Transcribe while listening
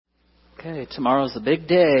Okay, tomorrow's a big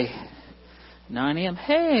day. 9 a.m.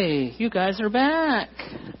 Hey, you guys are back.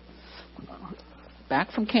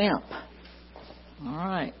 Back from camp. All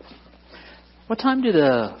right. What time do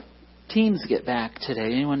the teams get back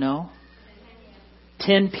today? Anyone know?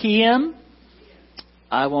 10 p.m.?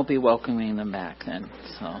 I won't be welcoming them back then.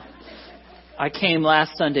 So I came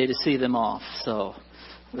last Sunday to see them off, so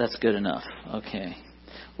that's good enough. Okay.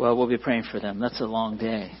 Well, we'll be praying for them. That's a long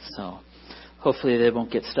day, so hopefully they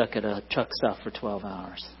won't get stuck at a truck stop for 12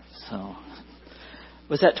 hours. So,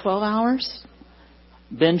 was that 12 hours?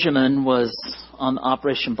 Benjamin was on the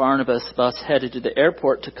Operation Barnabas bus headed to the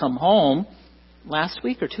airport to come home last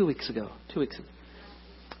week or 2 weeks ago. 2 weeks ago.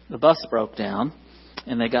 The bus broke down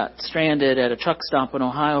and they got stranded at a truck stop in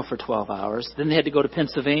Ohio for 12 hours. Then they had to go to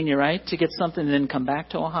Pennsylvania, right, to get something and then come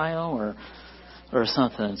back to Ohio or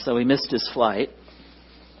something. So he missed his flight.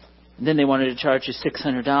 And then they wanted to charge you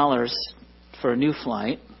 $600 for a new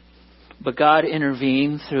flight. But God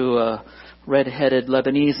intervened through a red-headed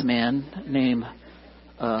Lebanese man named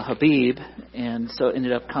Habib, and so it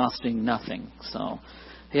ended up costing nothing. So,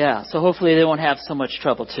 yeah, so hopefully they won't have so much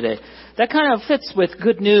trouble today. That kind of fits with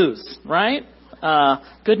good news, right?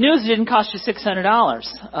 Good news didn't cost you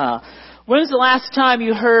 $600. When's the last time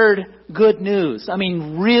you heard good news? I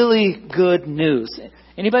mean, really good news.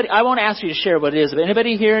 Anybody? I won't ask you to share what it is, but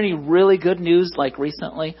anybody hear any really good news like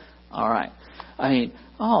recently? All right. I mean,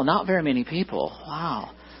 not very many people.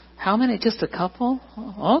 Wow. How many? Just a couple?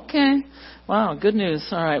 Okay. Wow, good news.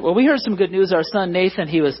 All right. Well, we heard some good news. Our son Nathan,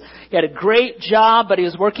 he had a great job, but he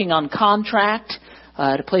was working on contract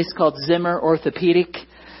at a place called Zimmer Orthopedic.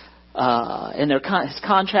 And his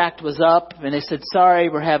contract was up, and they said, sorry,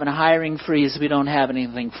 we're having a hiring freeze. We don't have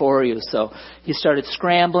anything for you. So he started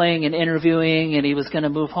scrambling and interviewing, and he was going to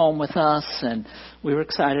move home with us, and we were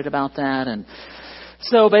excited about that. And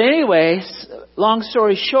so, but anyway, long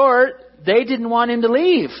story short, they didn't want him to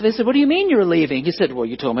leave. They said, what do you mean you're leaving? He said, well,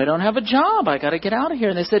 you told me I don't have a job. I got to get out of here.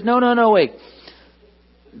 And they said, no, wait.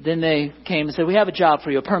 Then they came and said, we have a job for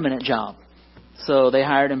you, a permanent job. So they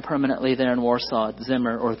hired him permanently there in Warsaw at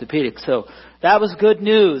Zimmer Orthopedic. So that was good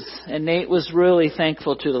news. And Nate was really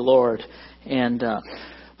thankful to the Lord.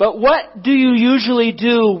 But what do you usually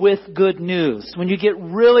do with good news when you get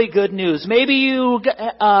really good news? Maybe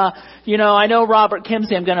I know Robert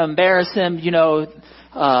Kimsey, I'm going to embarrass him. You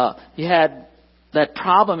had that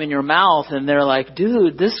problem in your mouth and they're like,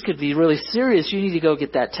 dude, this could be really serious. You need to go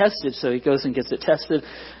get that tested. So he goes and gets it tested.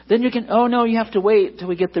 Then you have to wait till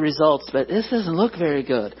we get the results. But this doesn't look very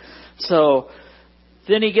good. So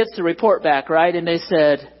then he gets the report back, right? And they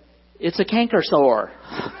said, it's a canker sore,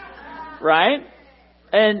 right?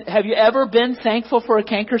 And have you ever been thankful for a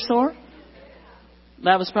canker sore?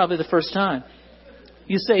 That was probably the first time.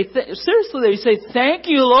 You say, seriously, you say, thank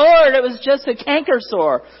you, Lord. It was just a canker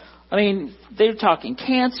sore. I mean, they're talking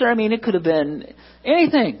cancer. I mean, it could have been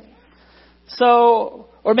anything. So,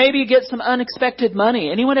 or maybe you get some unexpected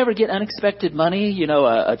money. Anyone ever get unexpected money?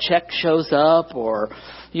 A check shows up, or,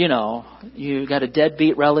 you got a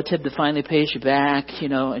deadbeat relative that finally pays you back,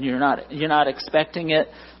 and you're not expecting it,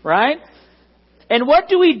 right? And what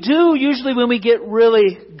do we do usually when we get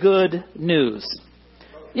really good news?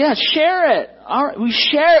 Yeah, share it. We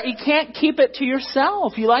share it. You can't keep it to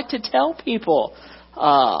yourself. You like to tell people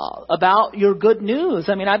about your good news.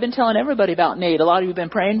 I mean, I've been telling everybody about Nate. A lot of you have been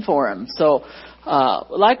praying for him. So,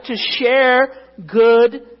 like to share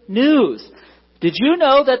good news. Did you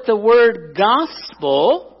know that the word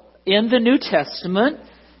gospel in the New Testament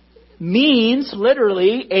means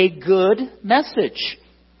literally a good message?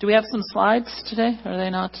 Do we have some slides today? Are they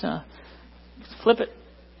not? Flip it.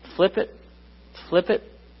 Flip it. Flip it.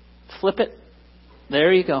 Flip it.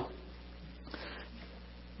 There you go.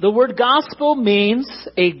 The word gospel means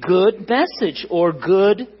a good message or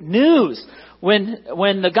good news. When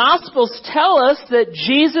the Gospels tell us that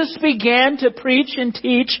Jesus began to preach and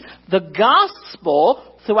teach the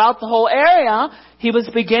gospel throughout the whole area, he was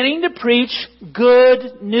beginning to preach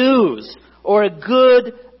good news or a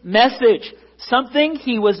good message, something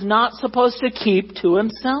he was not supposed to keep to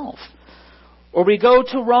himself. Or we go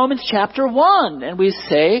to Romans chapter 1 and we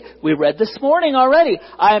say, we read this morning already,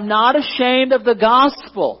 I am not ashamed of the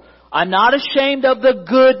gospel. I'm not ashamed of the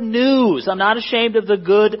good news. I'm not ashamed of the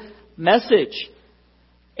good message.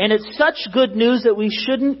 And it's such good news that we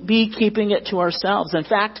shouldn't be keeping it to ourselves. In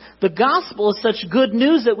fact, the gospel is such good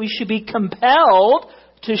news that we should be compelled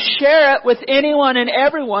to share it with anyone and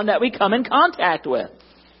everyone that we come in contact with.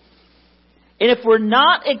 And if we're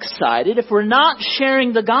not excited, if we're not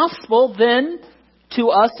sharing the gospel, then to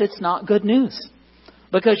us it's not good news.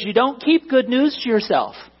 Because you don't keep good news to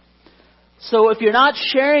yourself. So if you're not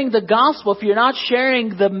sharing the gospel, if you're not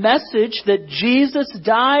sharing the message that Jesus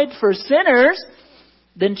died for sinners,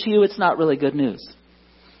 then to you it's not really good news.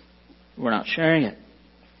 We're not sharing it.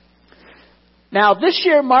 Now, this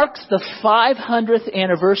year marks the 500th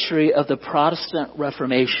anniversary of the Protestant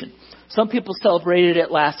Reformation. Some people celebrated it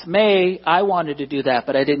last May. I wanted to do that,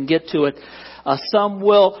 but I didn't get to it. Some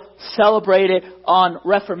will celebrate it on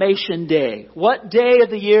Reformation Day. What day of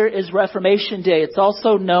the year is Reformation Day? It's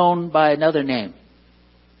also known by another name.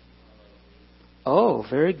 Oh,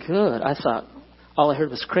 very good. I thought all I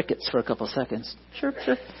heard was crickets for a couple seconds. Sure.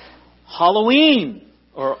 Halloween,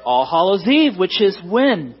 or All Hallows Eve, which is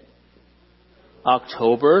when?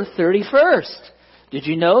 October 31st. Did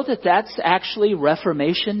you know that that's actually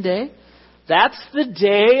Reformation Day? That's the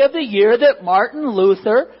day of the year that Martin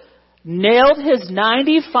Luther nailed his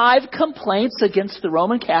 95 complaints against the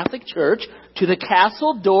Roman Catholic Church to the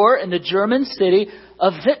castle door in the German city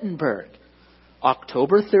of Wittenberg.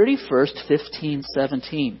 October 31st,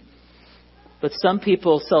 1517. But some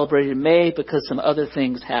people celebrated in May because some other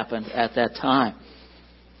things happened at that time.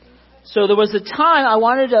 So there was a time I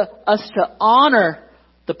wanted us to honor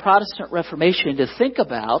the Protestant Reformation, to think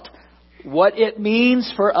about what it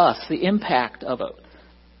means for us, the impact of it,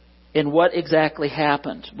 and what exactly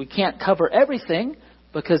happened. We can't cover everything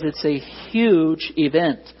because it's a huge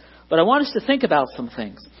event. But I want us to think about some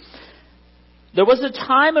things. There was a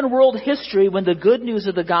time in world history when the good news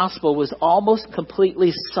of the gospel was almost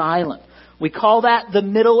completely silent. We call that the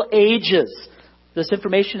Middle Ages. This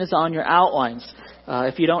information is on your outlines.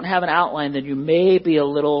 If you don't have an outline, then you may be a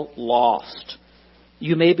little lost.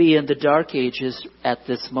 You may be in the dark ages at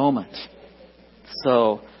this moment.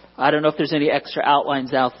 So I don't know if there's any extra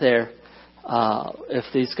outlines out there, if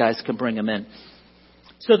these guys can bring them in.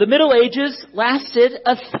 So the Middle Ages lasted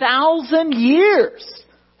 1,000 years,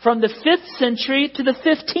 from the 5th century to the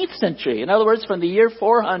 15th century. In other words, from the year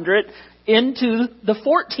 400 into the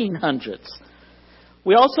 1400s.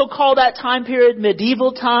 We also call that time period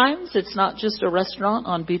medieval times. It's not just a restaurant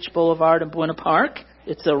on Beach Boulevard in Buena Park.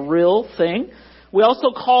 It's a real thing. We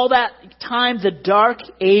also call that time the Dark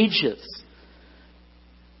Ages.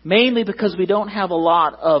 Mainly because we don't have a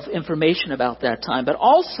lot of information about that time. But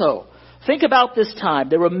also, think about this time.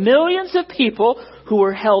 There were millions of people who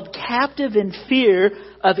were held captive in fear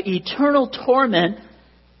of eternal torment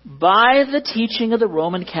by the teaching of the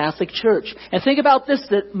Roman Catholic Church. And think about this,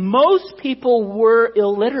 that most people were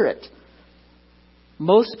illiterate.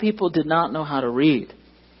 Most people did not know how to read.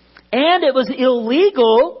 And it was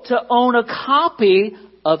illegal to own a copy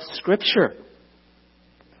of Scripture.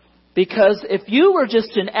 Because if you were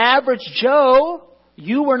just an average Joe,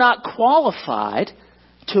 you were not qualified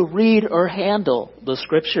to read or handle the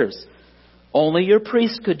Scriptures. Only your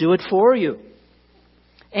priest could do it for you.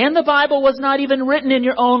 And the Bible was not even written in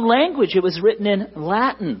your own language. It was written in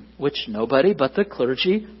Latin, which nobody but the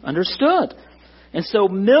clergy understood. And so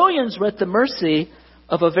millions were at the mercy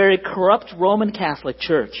of a very corrupt Roman Catholic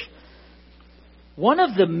Church. One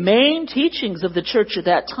of the main teachings of the church at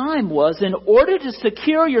that time was, in order to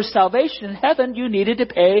secure your salvation in heaven, you needed to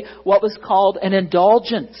pay what was called an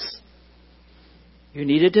indulgence. You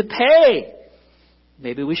needed to pay.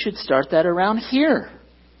 Maybe we should start that around here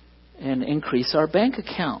and increase our bank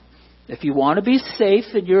account. If you want to be safe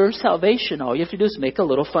in your salvation, all you have to do is make a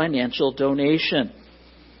little financial donation.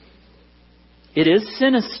 It is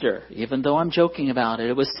sinister, even though I'm joking about it.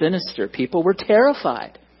 It was sinister. People were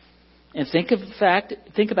terrified. And think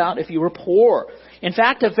about if you were poor. In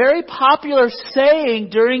fact, a very popular saying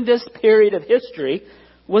during this period of history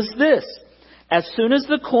was this: as soon as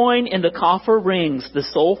the coin in the coffer rings, the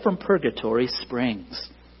soul from purgatory springs.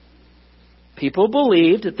 People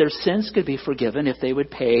believed that their sins could be forgiven if they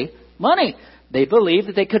would pay money. They believed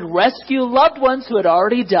that they could rescue loved ones who had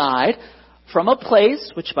already died from a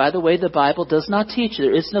place, which, by the way, the Bible does not teach.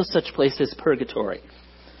 There is no such place as purgatory.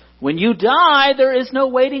 When you die, there is no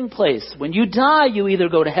waiting place. When you die, you either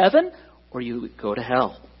go to heaven or you go to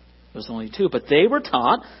hell. There's only two. But they were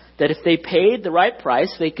taught that if they paid the right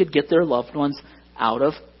price, they could get their loved ones out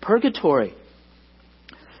of purgatory.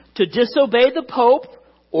 To disobey the Pope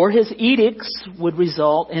or his edicts would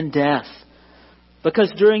result in death.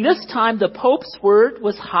 Because during this time, the Pope's word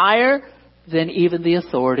was higher than even the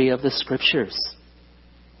authority of the Scriptures.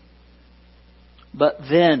 But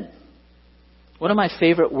then, one of my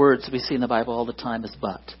favorite words we see in the Bible all the time is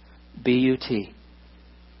but. B-U-T.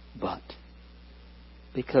 But.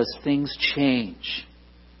 Because things change.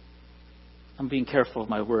 I'm being careful with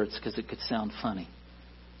my words because it could sound funny.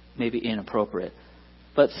 Maybe inappropriate.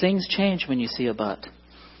 But things change when you see a but.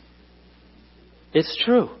 It's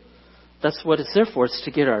true. That's what it's there for. It's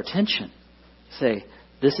to get our attention. Say,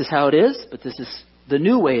 This is how it is, but this is the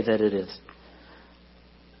new way that it is.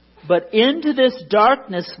 But into this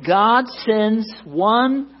darkness, God sends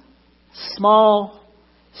one small,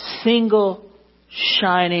 single,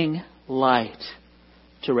 shining light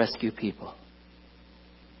to rescue people.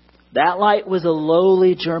 That light was a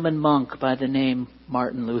lowly German monk by the name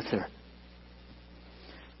Martin Luther.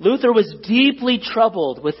 Luther was deeply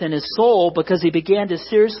troubled within his soul because he began to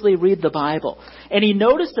seriously read the Bible. And he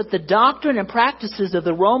noticed that the doctrine and practices of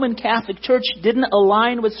the Roman Catholic Church didn't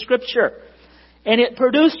align with Scripture. And it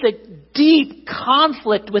produced a deep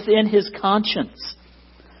conflict within his conscience.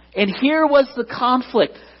 And here was the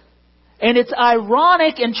conflict. And it's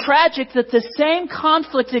ironic and tragic that the same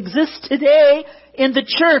conflict exists today in the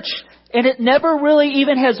church. And it never really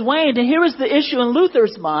even has waned. And here is the issue in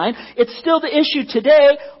Luther's mind. It's still the issue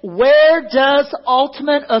today. Where does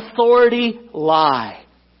ultimate authority lie?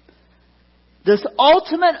 Does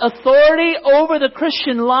ultimate authority over the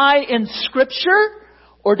Christian lie in Scripture?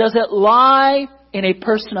 Or does it lie in a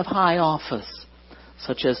person of high office,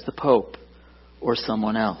 such as the Pope or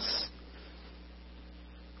someone else?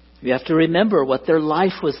 You have to remember what their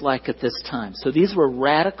life was like at this time. So these were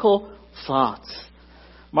radical thoughts.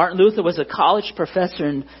 Martin Luther was a college professor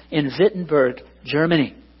in Wittenberg,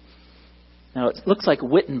 Germany. Now, it looks like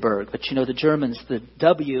Wittenberg, but you know the Germans, the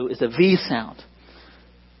W is a V sound.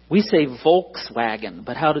 We say Volkswagen,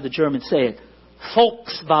 but how do the Germans say it?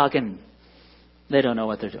 Volkswagen. They don't know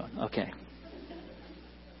what they're doing. Okay.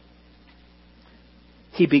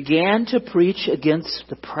 He began to preach against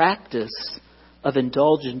the practice of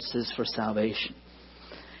indulgences for salvation.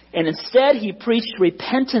 And instead, he preached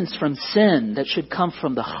repentance from sin that should come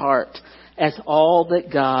from the heart as all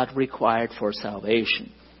that God required for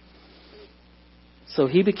salvation. So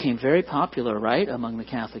he became very popular, right, among the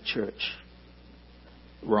Catholic Church.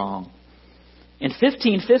 Wrong. In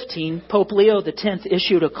 1515, Pope Leo X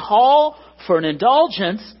issued a call for an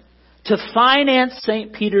indulgence to finance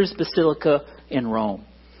St. Peter's Basilica in Rome.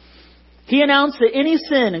 He announced that any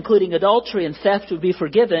sin, including adultery and theft, would be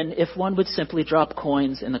forgiven if one would simply drop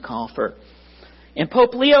coins in the coffer. And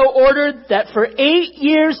Pope Leo ordered that for 8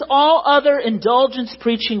 years all other indulgence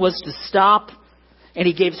preaching was to stop. And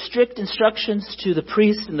he gave strict instructions to the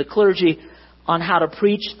priests and the clergy on how to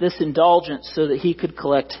preach this indulgence so that he could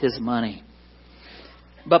collect his money.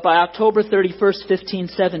 But by October 31st,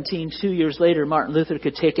 1517, 2 years later, Martin Luther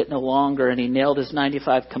could take it no longer, and he nailed his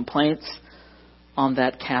 95 complaints on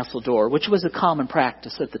that castle door, which was a common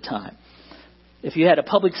practice at the time. If you had a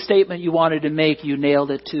public statement you wanted to make, you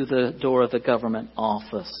nailed it to the door of the government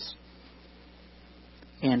office.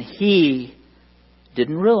 And he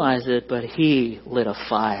didn't realize it, but he lit a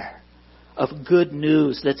fire of good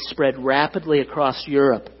news that spread rapidly across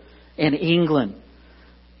Europe and England,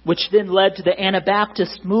 which then led to the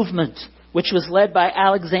Anabaptist movement, which was led by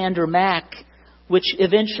Alexander Mack, which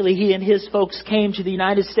eventually he and his folks came to the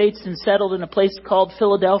United States and settled in a place called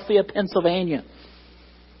Philadelphia, Pennsylvania.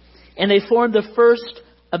 And they formed the first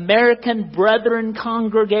American Brethren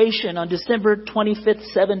congregation on December 25th,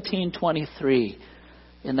 1723.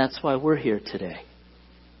 And that's why we're here today.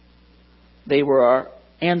 They were our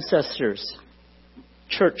ancestors,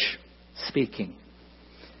 church speaking.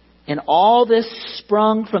 And all this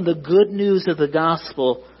sprung from the good news of the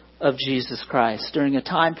gospel of Jesus Christ during a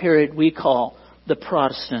time period we call the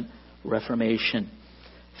Protestant Reformation,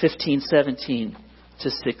 1517 to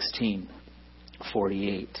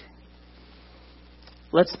 1648.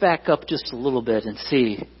 Let's back up just a little bit and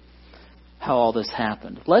see how all this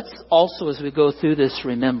happened. Let's also, as we go through this,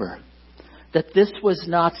 remember that this was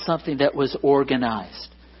not something that was organized.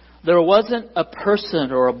 There wasn't a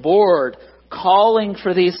person or a board calling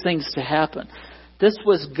for these things to happen. This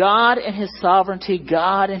was God and His sovereignty,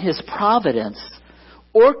 God and His providence,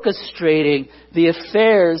 orchestrating the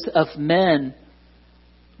affairs of men,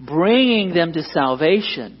 bringing them to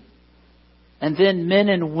salvation, and then men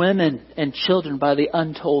and women and children by the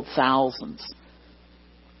untold thousands.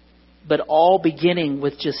 But all beginning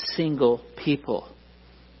with just single people.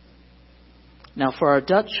 Now for our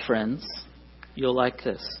Dutch friends, you'll like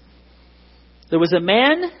this. There was a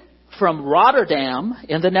man from Rotterdam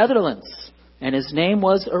in the Netherlands, and his name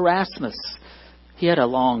was Erasmus. He had a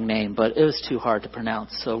long name, but it was too hard to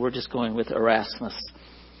pronounce, so we're just going with Erasmus.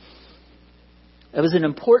 It was an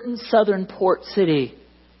important southern port city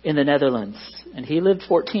in the Netherlands, and he lived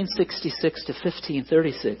 1466 to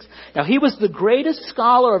 1536. Now, he was the greatest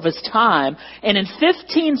scholar of his time, and in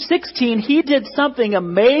 1516, he did something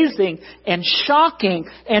amazing and shocking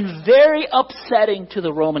and very upsetting to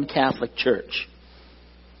the Roman Catholic Church.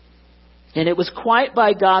 And it was quite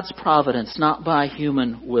by God's providence, not by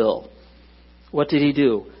human will. What did he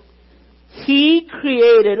do? he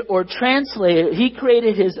created or translated, he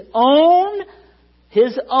created his own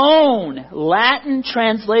Latin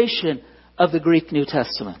translation of the Greek New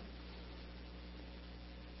Testament.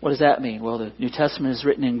 What does that mean? Well, the New Testament is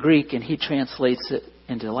written in Greek and he translates it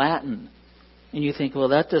into Latin. And you think, well,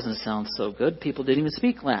 that doesn't sound so good. People didn't even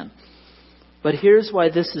speak Latin. But here's why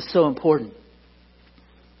this is so important.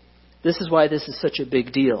 This is why this is such a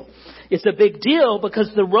big deal. It's a big deal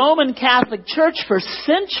because the Roman Catholic Church for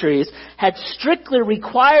centuries had strictly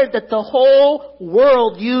required that the whole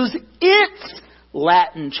world use its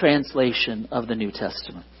Latin translation of the New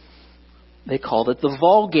Testament. They called it the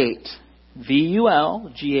Vulgate.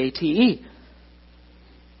 Vulgate.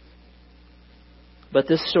 But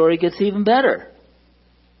this story gets even better.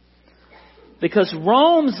 Because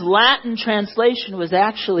Rome's Latin translation was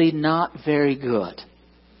actually not very good.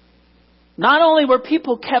 Not only were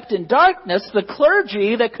people kept in darkness, the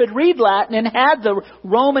clergy that could read Latin and had the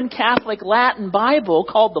Roman Catholic Latin Bible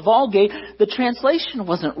called the Vulgate, the translation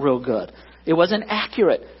wasn't real good. It wasn't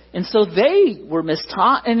accurate. And so they were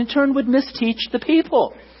mistaught and in turn would misteach the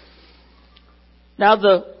people. Now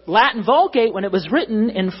the Latin Vulgate, when it was written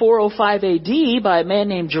in 405 AD by a man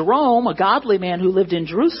named Jerome, a godly man who lived in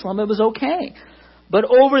Jerusalem, it was okay. But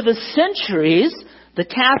over the centuries, the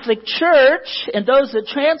Catholic Church and those that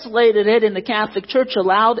translated it in the Catholic Church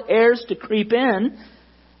allowed errors to creep in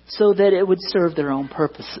so that it would serve their own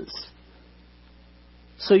purposes.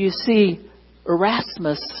 So you see,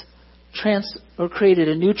 Erasmus created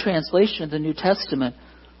a new translation of the New Testament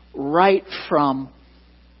right from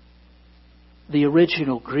the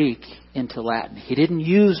original Greek into Latin. He didn't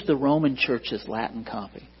use the Roman Church's Latin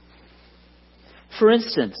copy. For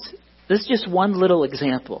instance, this is just one little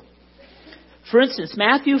example. For instance,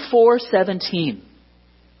 Matthew 4:17.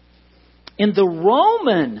 In the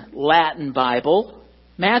Roman Latin Bible,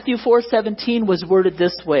 Matthew 4:17 was worded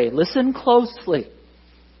this way. Listen closely.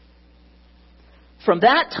 From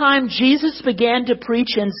that time, Jesus began to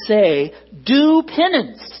preach and say, "Do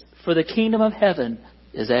penance, for the kingdom of heaven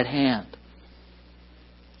is at hand."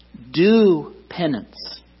 Do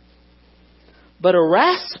penance. But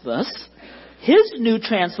Erasmus, his new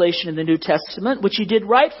translation of the New Testament, which he did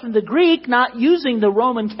right from the Greek, not using the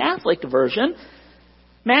Roman Catholic version,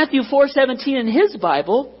 Matthew 4:17 in his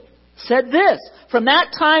Bible said this. From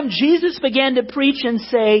that time, Jesus began to preach and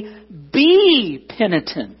say, "Be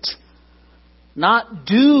penitent," not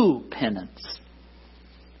 "do penance."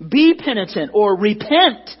 Be penitent or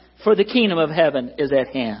repent, for the kingdom of heaven is at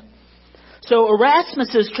hand. So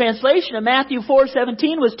Erasmus's translation of Matthew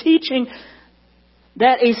 4:17 was teaching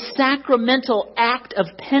that a sacramental act of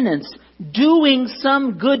penance, doing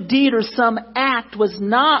some good deed or some act, was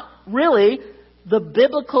not really the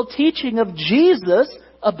biblical teaching of Jesus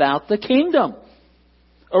about the kingdom.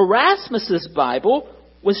 Erasmus's Bible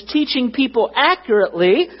was teaching people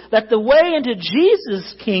accurately that the way into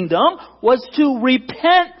Jesus' kingdom was to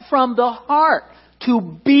repent from the heart, to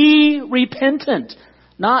be repentant,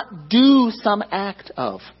 not do some act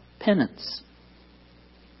of penance.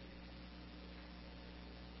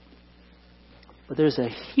 But there's a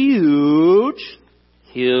huge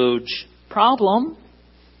problem.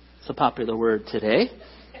 It's a popular word today.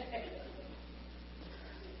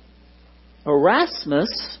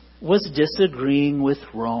 Erasmus was disagreeing with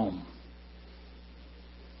Rome.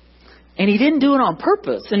 And he didn't do it on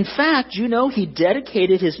purpose. In fact, he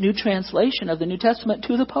dedicated his new translation of the New Testament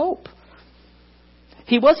to the Pope.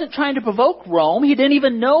 He wasn't trying to provoke Rome. He didn't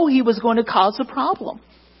even know he was going to cause a problem.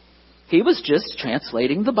 He was just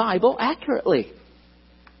translating the Bible accurately.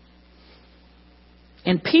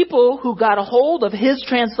 And people who got a hold of his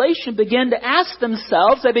translation began to ask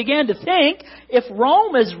themselves, they began to think, if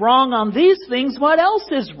Rome is wrong on these things, what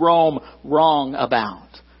else is Rome wrong about?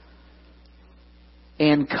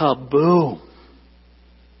 And kaboom.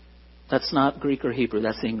 That's not Greek or Hebrew,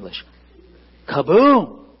 that's English.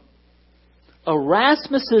 Kaboom.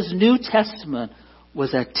 Erasmus's New Testament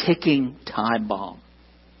was a ticking time bomb.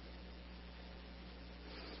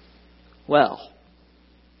 Well,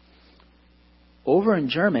 over in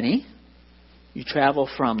Germany, you travel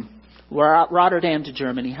from Rotterdam to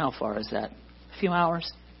Germany. How far is that? A few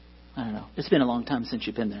hours? I don't know. It's been a long time since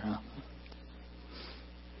you've been there, huh?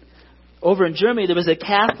 Over in Germany, there was a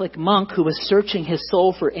Catholic monk who was searching his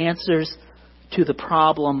soul for answers to the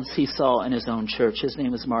problems he saw in his own church. His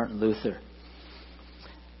name was Martin Luther.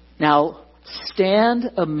 Now,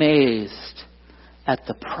 stand amazed at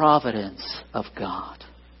the providence of God.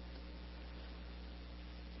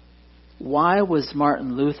 Why was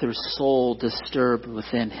Martin Luther's soul disturbed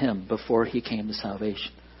within him before he came to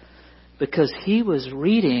salvation? Because he was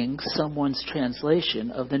reading someone's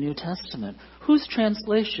translation of the New Testament. Whose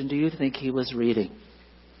translation do you think he was reading?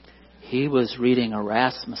 He was reading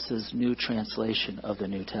Erasmus's new translation of the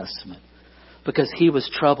New Testament. Because he was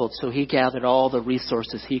troubled, so he gathered all the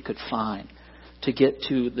resources he could find to get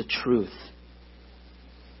to the truth.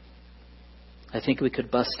 I think we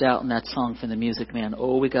could bust out in that song from the Music Man,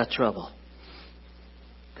 "Oh, we got trouble."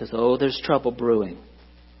 Because, there's trouble brewing.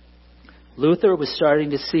 Luther was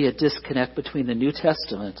starting to see a disconnect between the New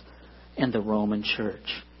Testament and the Roman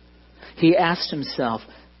Church. He asked himself,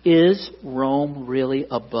 is Rome really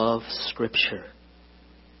above Scripture?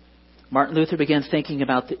 Martin Luther began thinking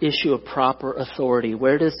about the issue of proper authority.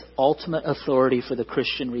 Where does ultimate authority for the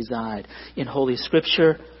Christian reside? In Holy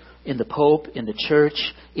Scripture, in the Pope, in the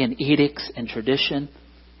Church, in edicts and tradition?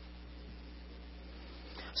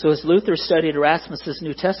 So as Luther studied Erasmus's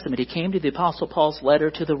New Testament, he came to the Apostle Paul's letter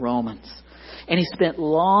to the Romans. And he spent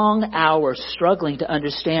long hours struggling to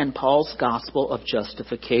understand Paul's gospel of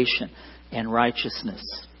justification and righteousness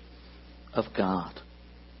of God.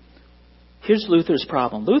 Here's Luther's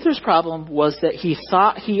problem. Luther's problem was that he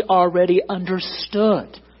thought he already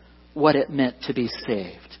understood what it meant to be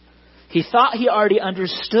saved. He thought he already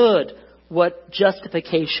understood what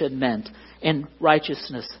justification meant and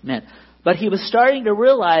righteousness meant. But he was starting to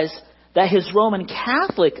realize that his Roman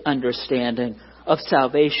Catholic understanding of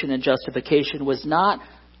salvation and justification was not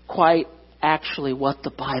quite actually what the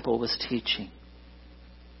Bible was teaching.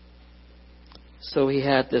 So he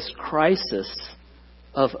had this crisis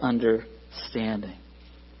of understanding.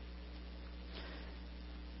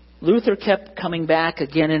 Luther kept coming back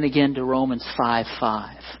again and again to Romans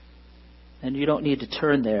 5:5. And you don't need to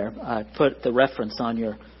turn there. I put the reference on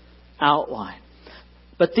your outline.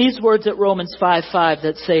 But these words at Romans 5:5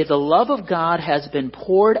 that say, the love of God has been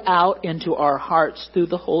poured out into our hearts through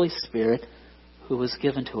the Holy Spirit who was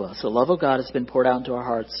given to us. The love of God has been poured out into our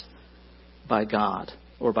hearts by God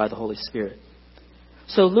or by the Holy Spirit.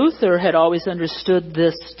 So Luther had always understood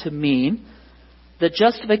this to mean that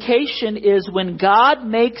justification is when God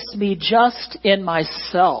makes me just in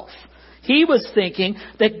myself. He was thinking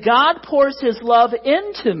that God pours His love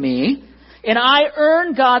into me, and I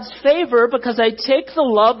earn God's favor because I take the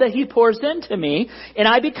love that He pours into me, and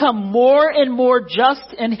I become more and more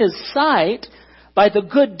just in His sight by the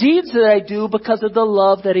good deeds that I do because of the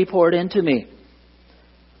love that He poured into me.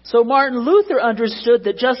 So Martin Luther understood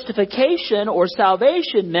that justification or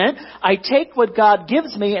salvation meant I take what God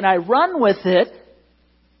gives me and I run with it,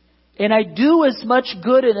 and I do as much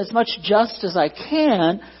good and as much just as I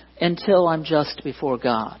can until I'm just before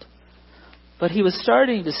God. But he was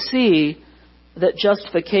starting to see that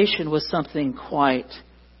justification was something quite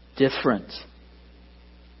different.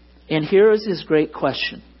 And here is his great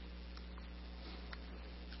question.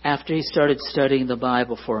 After he started studying the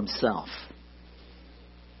Bible for himself.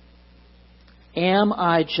 Am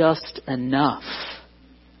I just enough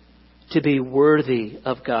to be worthy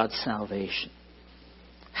of God's salvation?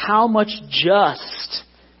 How much just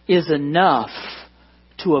is enough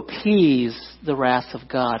to appease the wrath of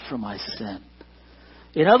God for my sin?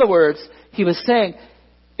 In other words, he was saying,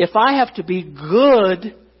 if I have to be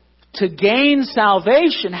good to gain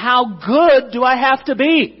salvation, how good do I have to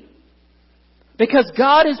be? Because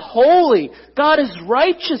God is holy. God is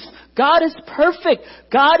righteous. God is perfect.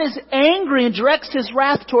 God is angry and directs His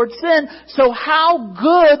wrath towards sin. So how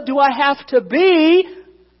good do I have to be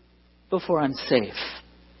before I'm safe?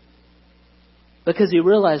 Because he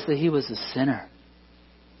realized that he was a sinner.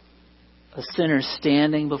 A sinner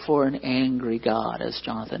standing before an angry God, as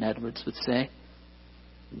Jonathan Edwards would say.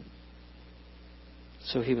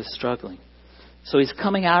 So he was struggling. So he's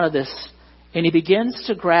coming out of this and he begins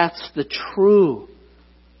to grasp the true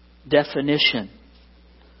definition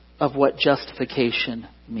of what justification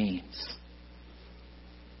means.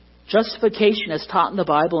 Justification, as taught in the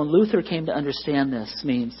Bible, and Luther came to understand this,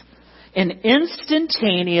 means an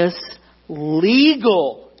instantaneous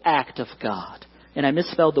legal act of God. And I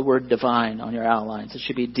misspelled the word divine on your outlines. It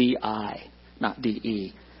should be D-I, not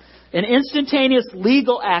D-E. An instantaneous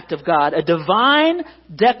legal act of God, a divine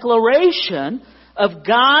declaration of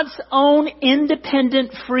God's own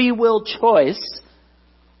independent free will choice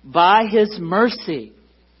by His mercy,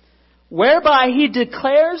 whereby He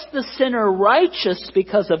declares the sinner righteous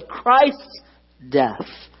because of Christ's death.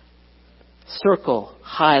 Circle,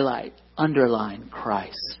 highlight, underline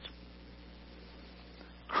Christ.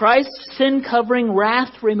 Christ's sin-covering,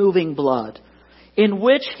 wrath-removing blood, in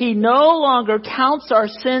which He no longer counts our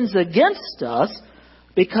sins against us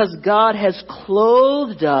because God has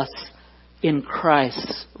clothed us in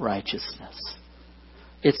Christ's righteousness.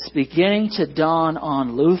 It's beginning to dawn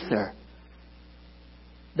on Luther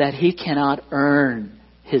that he cannot earn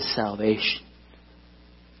his salvation,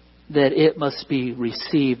 that it must be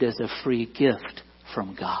received as a free gift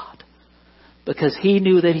from God. Because he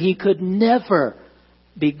knew that he could never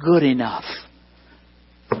be good enough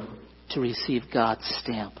to receive God's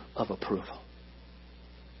stamp of approval.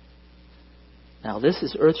 Now this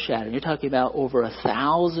is earth-shattering. You're talking about over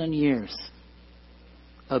 1,000 years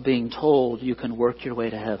of being told you can work your way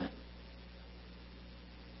to heaven.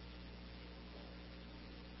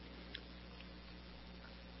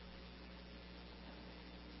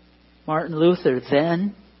 Martin Luther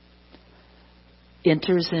then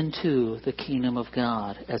enters into the kingdom of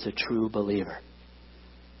God as a true believer.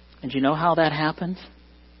 And you know how that happened?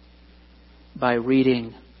 By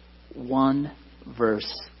reading one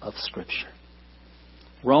verse of Scripture.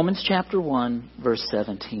 Romans chapter 1, verse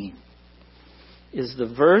 17 is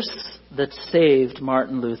the verse that saved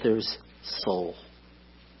Martin Luther's soul.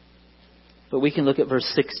 But we can look at verse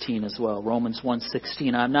 16 as well. Romans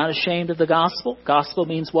 1:16. I'm not ashamed of the gospel. Gospel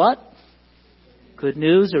means what? Good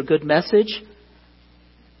news or good message.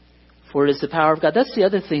 For it is the power of God. That's the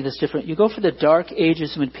other thing that's different. You go for the dark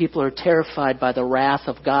ages when people are terrified by the wrath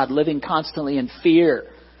of God, living constantly in fear.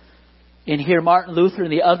 And here Martin Luther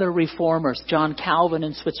and the other reformers, John Calvin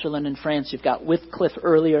in Switzerland and France, you've got Wycliffe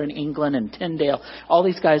earlier in England and Tyndale. All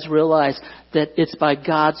these guys realize that it's by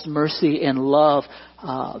God's mercy and love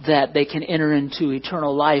that they can enter into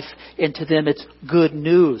eternal life. And to them it's good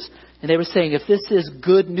news. And they were saying, if this is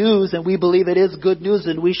good news, and we believe it is good news,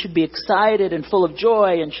 then we should be excited and full of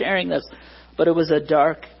joy in sharing this. But it was a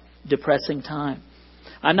dark, depressing time.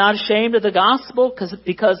 I'm not ashamed of the gospel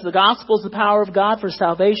because the gospel is the power of God for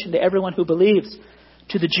salvation to everyone who believes.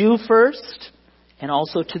 To the Jew first, and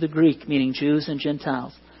also to the Greek, meaning Jews and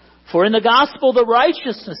Gentiles. For in the gospel the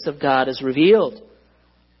righteousness of God is revealed.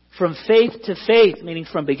 From faith to faith, meaning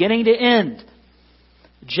from beginning to end.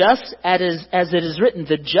 Just as it is written,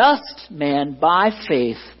 the just man by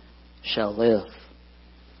faith shall live.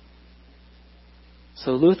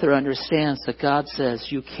 So Luther understands that God says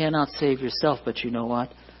you cannot save yourself, but you know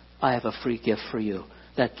what? I have a free gift for you.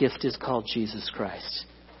 That gift is called Jesus Christ.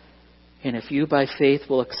 And if you by faith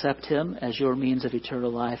will accept Him as your means of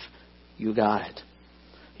eternal life, you got it.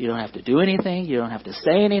 You don't have to do anything. You don't have to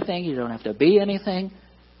say anything. You don't have to be anything.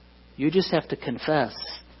 You just have to confess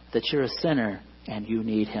that you're a sinner and you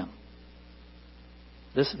need Him.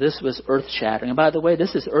 This was earth-shattering. And by the way,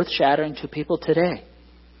 this is earth-shattering to people today.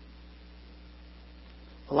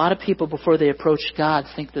 A lot of people, before they approach God,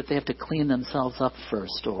 think that they have to clean themselves up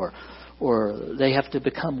first, or they have to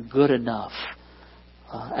become good enough.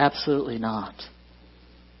 Absolutely not.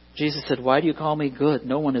 Jesus said, "Why do you call me good?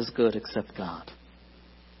 No one is good except God."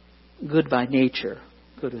 Good by nature,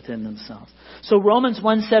 good within themselves. So Romans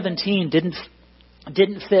 1:17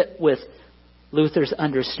 didn't fit with Luther's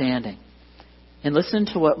understanding. And listen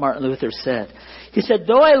to what Martin Luther said. He said,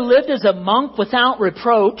 "Though I lived as a monk without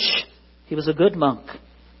reproach," he was a good monk,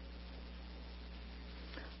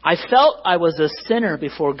 "I felt I was a sinner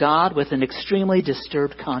before God with an extremely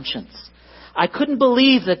disturbed conscience. I couldn't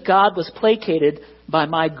believe that God was placated by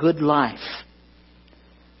my good life.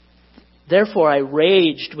 Therefore I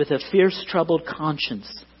raged with a fierce, troubled conscience.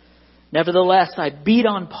 Nevertheless, I beat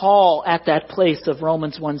on Paul at that place of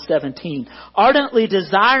Romans 1:17, ardently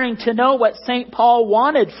desiring to know what St. Paul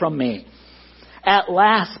wanted from me. At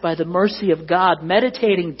last, by the mercy of God,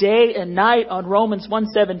 meditating day and night on Romans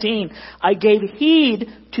 1:17, I gave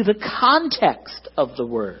heed to the context of the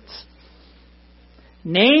words.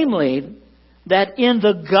 Namely, that in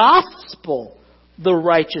the gospel the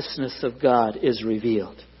righteousness of God is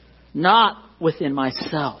revealed, not within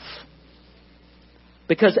myself.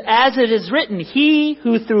 Because as it is written, he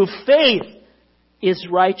who through faith is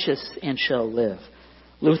righteous and shall live."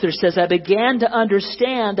 Luther says, "I began to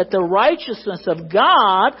understand that the righteousness of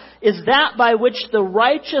God is that by which the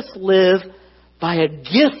righteous live by a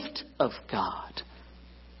gift of God,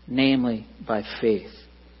 namely by faith."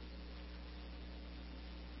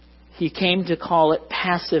 He came to call it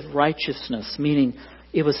passive righteousness, meaning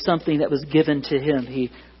it was something that was given to him.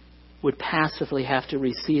 He would passively have to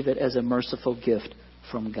receive it as a merciful gift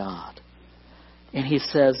from God. And he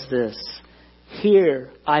says this,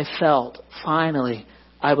 "Here I felt, finally,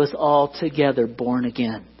 I was altogether born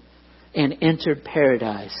again and entered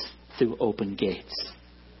paradise through open gates."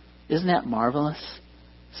 Isn't that marvelous?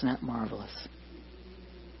 Isn't that marvelous?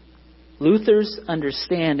 Luther's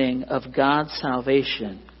understanding of God's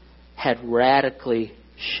salvation had radically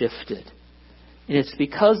shifted. And it's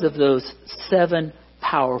because of those 7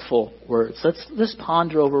 powerful words. Let's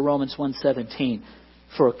ponder over Romans 1:17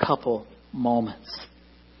 for a couple moments.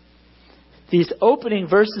 These opening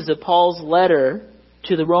verses of Paul's letter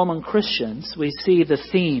to the Roman Christians, we see the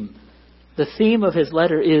theme. The theme of his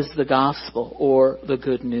letter is the gospel, or the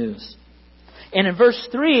good news. And in verse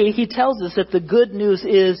 3, he tells us that the good news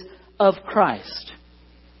is of Christ.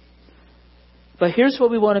 But here's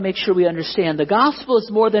what we want to make sure we understand. The gospel is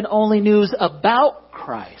more than only news about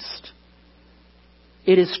Christ.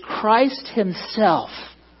 It is Christ himself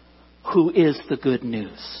who is the good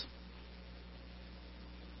news.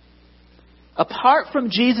 Apart from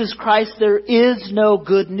Jesus Christ, there is no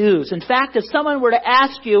good news. In fact, if someone were to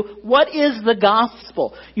ask you, what is the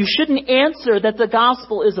gospel? You shouldn't answer that the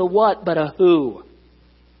gospel is a what, but a who.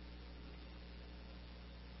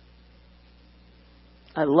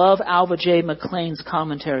 I love Alva J. McLean's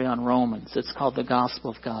commentary on Romans. It's called The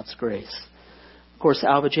Gospel of God's Grace. Of course,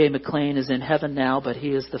 Alva J. McLean is in heaven now, but he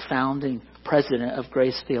is the founding president of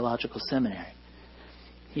Grace Theological Seminary.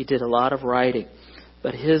 He did a lot of writing,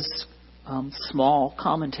 but his small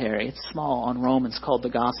commentary, it's small, on Romans, called The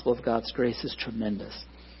Gospel of God's Grace, is tremendous.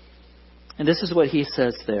 And this is what he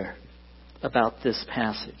says there about this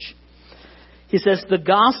passage. He says, the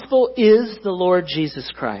gospel is the Lord Jesus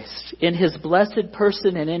Christ in his blessed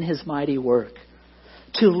person and in his mighty work.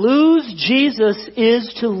 To lose Jesus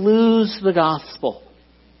is to lose the gospel.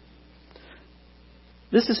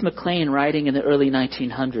 This is McLean writing in the early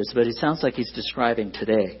 1900s, but it sounds like he's describing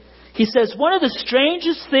today. He says, one of the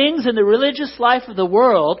strangest things in the religious life of the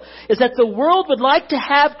world is that the world would like to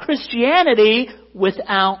have Christianity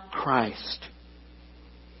without Christ.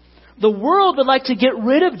 The world would like to get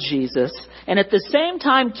rid of Jesus and at the same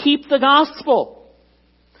time keep the gospel.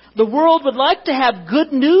 The world would like to have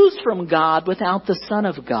good news from God without the Son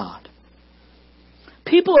of God.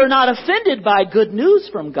 People are not offended by good news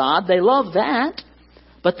from God. They love that.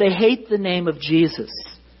 But they hate the name of Jesus.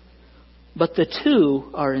 But the two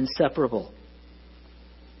are inseparable.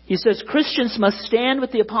 He says Christians must stand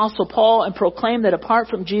with the Apostle Paul and proclaim that apart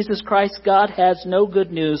from Jesus Christ, God has no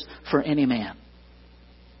good news for any man.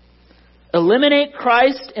 Eliminate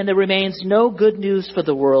Christ and there remains no good news for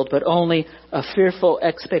the world, but only a fearful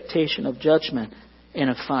expectation of judgment and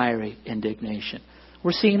a fiery indignation.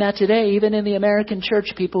 We're seeing that today, even in the American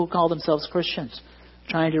church, people who call themselves Christians,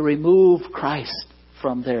 trying to remove Christ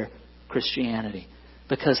from their Christianity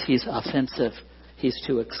because he's offensive, he's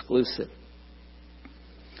too exclusive.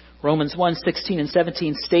 Romans 1:16 and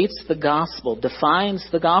 17 states the gospel, defines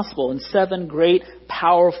the gospel in 7 great,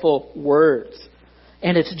 powerful words.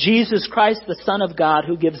 And it's Jesus Christ, the Son of God,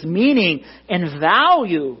 who gives meaning and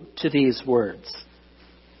value to these words.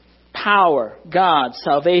 Power, God,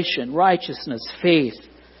 salvation, righteousness, faith,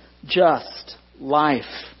 just, life.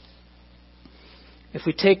 If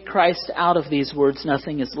we take Christ out of these words,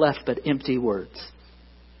 nothing is left but empty words.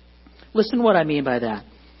 Listen to what I mean by that.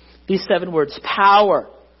 These 7 words. Power.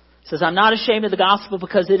 It says, I'm not ashamed of the gospel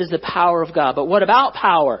because it is the power of God. But what about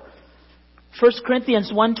power? 1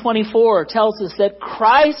 Corinthians 1:24 tells us that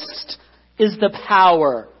Christ is the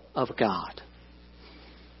power of God.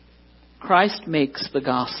 Christ makes the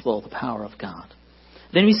gospel the power of God.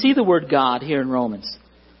 Then we see the word God here in Romans.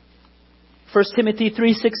 1 Timothy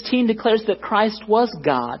 3:16 declares that Christ was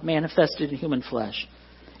God manifested in human flesh.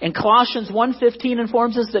 And Colossians 1:15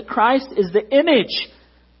 informs us that Christ is the image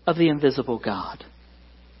of the invisible God.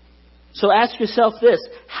 So ask yourself this,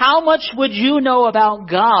 how much would you know about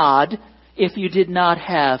God if you did not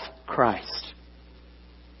have Christ?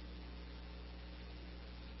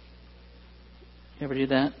 You ever do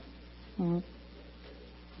that?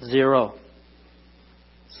 Zero.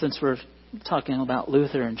 Since we're talking about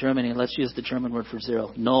Luther in Germany, let's use the German word for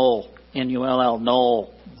zero. Null. N-U-L-L.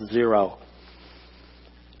 Null. Zero.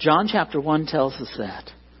 John chapter 1 tells us that.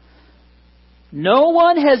 No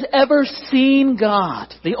one has ever seen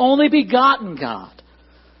God, the only begotten God,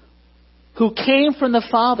 who came from the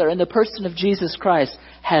Father in the person of Jesus Christ,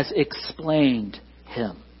 has explained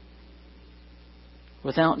him.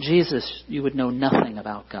 Without Jesus, you would know nothing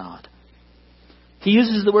about God. He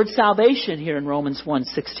uses the word salvation here in Romans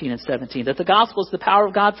 1:16 and 17, that the gospel is the power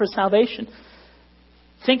of God for salvation.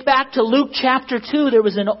 Think back to Luke chapter 2. There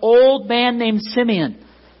was an old man named Simeon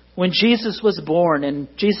when Jesus was born, and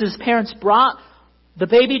Jesus' parents brought the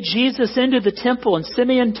baby Jesus into the temple, and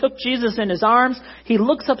Simeon took Jesus in his arms. He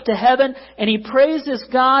looks up to heaven and he praises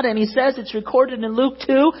God, and he says, it's recorded in Luke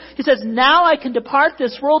 2, he says, now I can depart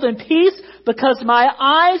this world in peace because my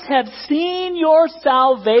eyes have seen your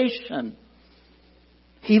salvation.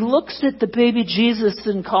 He looks at the baby Jesus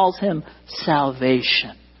and calls him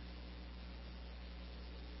salvation.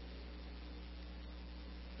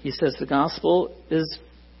 He says the gospel is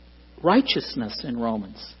righteousness in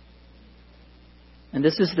Romans. And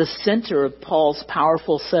this is the center of Paul's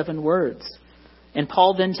powerful 7 words. And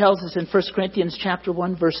Paul then tells us in 1 Corinthians chapter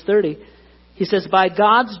 1, verse 30, he says, by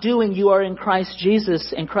God's doing you are in Christ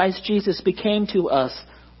Jesus, and Christ Jesus became to us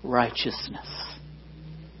righteousness.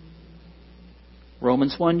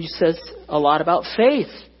 Romans 1 says a lot about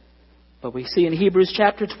faith. But we see in Hebrews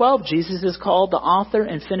chapter 12, Jesus is called the author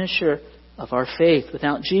and finisher of our faith.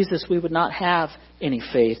 Without Jesus, we would not have any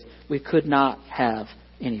faith. We could not have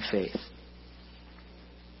any faith.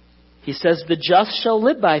 He says, the just shall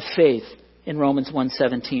live by faith in Romans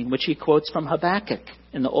 1:17, which he quotes from Habakkuk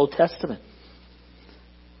in the Old Testament.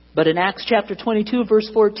 But in Acts chapter 22, verse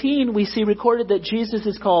 14, we see recorded that Jesus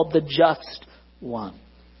is called the just one.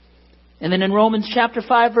 And then in Romans chapter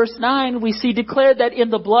 5, verse 9, we see declared that in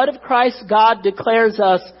the blood of Christ, God declares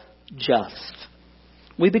us just.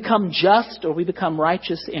 We become just, or we become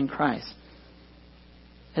righteous in Christ.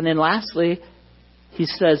 And then lastly, he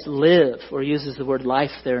says live, or uses the word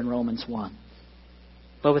life there in Romans 1.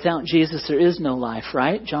 But without Jesus, there is no life,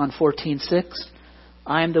 right? John 14:6.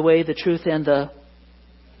 I am the way, the truth, and the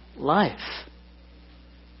life.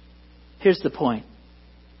 Here's the point.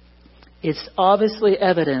 It's obviously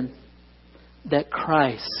evident that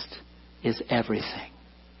Christ is everything.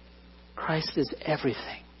 Christ is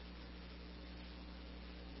everything.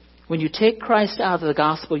 When you take Christ out of the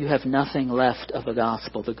gospel, you have nothing left of the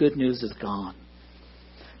gospel. The good news is gone.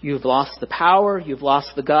 You've lost the power. You've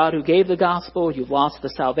lost the God who gave the gospel. You've lost the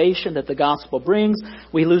salvation that the gospel brings.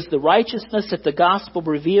 We lose the righteousness that the gospel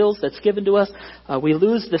reveals that's given to us. We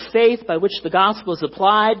lose the faith by which the gospel is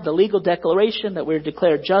applied, the legal declaration that we're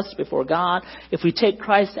declared just before God. If we take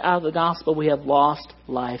Christ out of the gospel, we have lost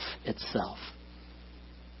life itself.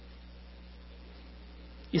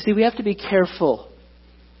 You see, we have to be careful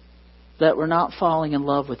that we're not falling in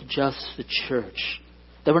love with just the church.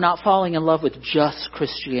 That we're not falling in love with just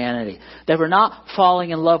Christianity. That we're not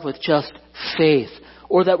falling in love with just faith.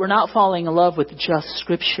 Or that we're not falling in love with just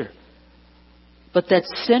Scripture. But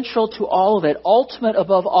that's central to all of it, ultimate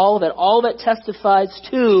above all of it, all that testifies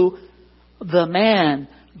to the man,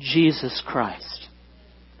 Jesus Christ.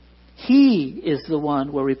 He is the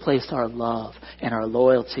one where we place our love and our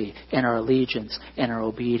loyalty and our allegiance and our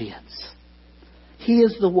obedience. He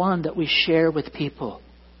is the one that we share with people.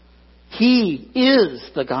 He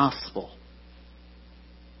is the gospel.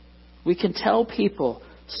 We can tell people,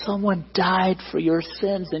 someone died for your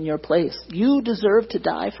sins in your place. You deserve to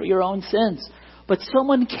die for your own sins. But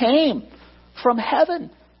someone came from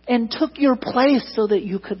heaven and took your place so that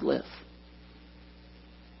you could live.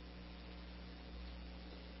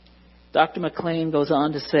 Dr. McLean goes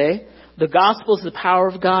on to say, the gospel is the power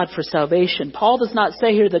of God for salvation. Paul does not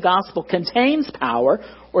say here the gospel contains power,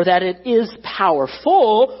 or that it is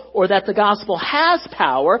powerful, or that the gospel has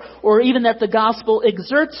power, or even that the gospel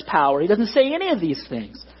exerts power. He doesn't say any of these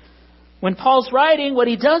things. When Paul's writing, what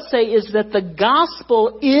he does say is that the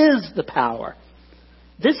gospel is the power.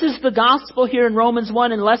 This is the gospel here in Romans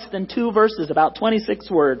 1 in less than 2 verses, about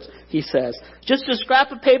 26 words, he says. Just a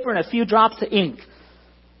scrap of paper and a few drops of ink.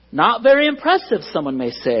 Not very impressive, someone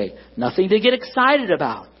may say. Nothing to get excited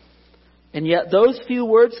about. And yet those few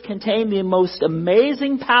words contain the most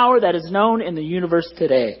amazing power that is known in the universe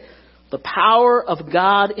today. The power of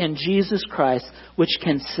God in Jesus Christ, which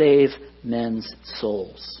can save men's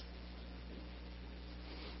souls.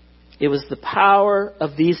 It was the power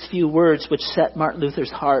of these few words which set Martin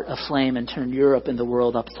Luther's heart aflame and turned Europe and the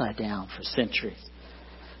world upside down for centuries.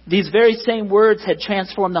 These very same words had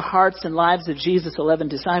transformed the hearts and lives of Jesus' 11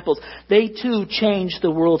 disciples. They too changed the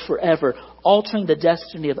world forever, altering the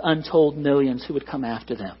destiny of untold millions who would come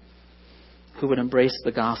after them, who would embrace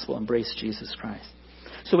the gospel, embrace Jesus Christ.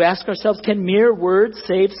 So we ask ourselves, can mere words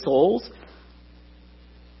save souls?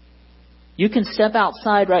 You can step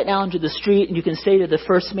outside right now into the street and you can say to the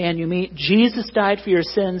first man you meet, Jesus died for your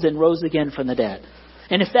sins and rose again from the dead.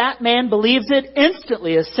 And if that man believes it,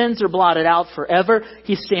 instantly his sins are blotted out forever.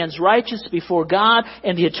 He stands righteous before God,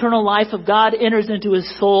 and the eternal life of God enters into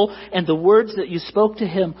his soul, and the words that you spoke to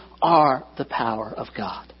him are the power of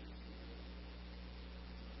God.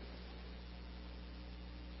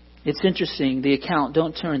 It's interesting, the account,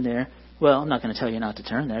 don't turn there. Well, I'm not going to tell you not to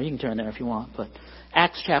turn there. You can turn there if you want. But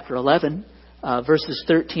Acts chapter 11, verses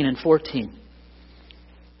 13 and 14.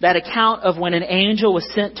 That account of when an angel was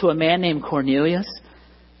sent to a man named Cornelius.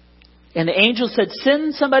 And the angel said,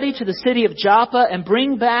 send somebody to the city of Joppa and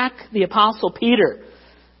bring back the apostle Peter.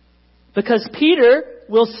 Because Peter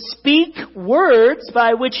will speak words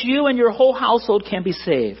by which you and your whole household can be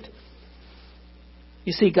saved.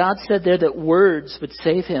 You see, God said there that words would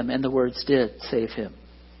save him, and the words did save him.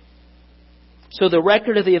 So the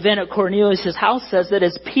record of the event at Cornelius' house says that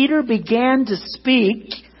as Peter began to speak,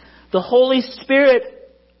 the Holy Spirit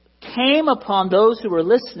came upon those who were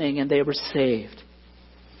listening, and they were saved.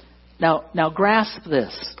 Now grasp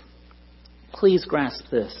this. Please grasp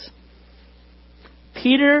this.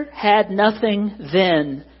 Peter had nothing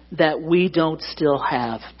then that we don't still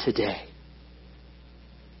have today.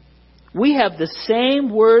 We have the same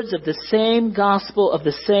words of the same gospel of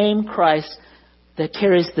the same Christ that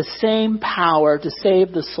carries the same power to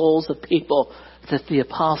save the souls of people that the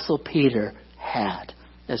Apostle Peter had,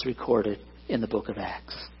 as recorded in the book of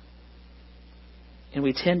Acts. And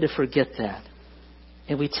we tend to forget that.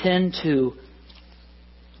 And we tend to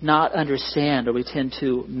not understand, or we tend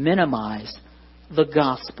to minimize the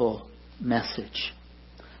gospel message.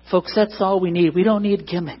 Folks, that's all we need. We don't need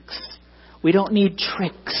gimmicks. We don't need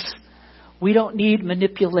tricks. We don't need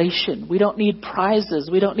manipulation. We don't need prizes.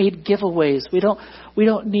 We don't need giveaways. We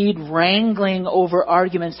don't need wrangling over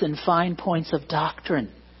arguments and fine points of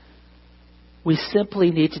doctrine. We simply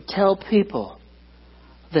need to tell people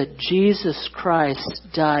that Jesus Christ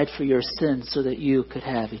died for your sins so that you could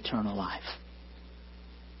have eternal life.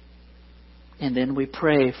 And then we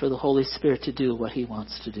pray for the Holy Spirit to do what He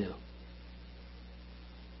wants to do.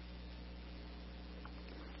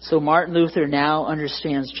 So Martin Luther now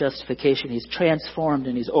understands justification. He's transformed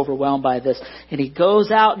and he's overwhelmed by this. And he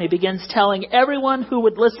goes out and he begins telling everyone who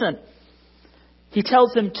would listen. He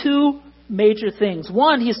tells them two major things.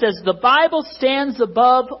 One, he says, the Bible stands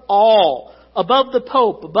above all. Above the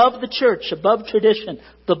Pope, above the church, above tradition.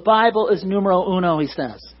 The Bible is numero uno, he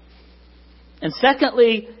says. And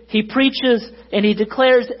secondly, he preaches and he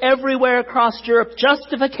declares everywhere across Europe,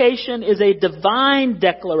 justification is a divine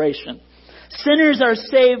declaration. Sinners are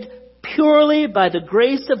saved purely by the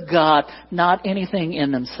grace of God, not anything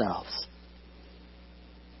in themselves.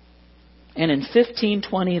 And in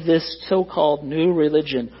 1520, this so-called new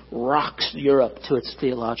religion rocks Europe to its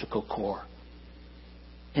theological core.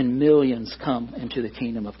 And millions come into the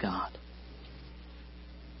kingdom of God.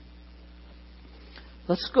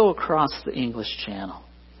 Let's go across the English Channel.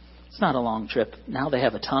 It's not a long trip. Now they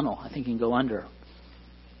have a tunnel. I think you can go under.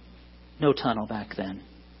 No tunnel back then.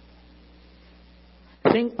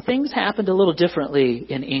 Things happened a little differently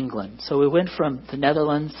in England. So we went from the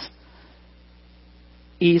Netherlands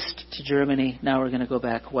east to Germany. Now we're going to go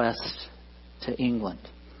back west to England.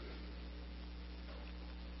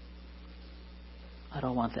 I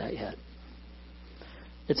don't want that yet.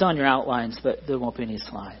 It's on your outlines, but there won't be any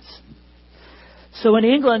slides. So in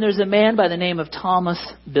England, there's a man by the name of Thomas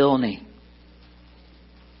Bilney.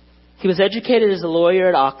 He was educated as a lawyer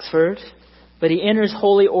at Oxford, but he enters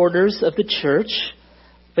holy orders of the church,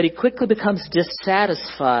 but he quickly becomes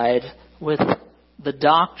dissatisfied with the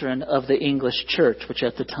doctrine of the English church, which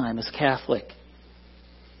at the time is Catholic.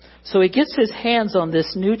 So he gets his hands on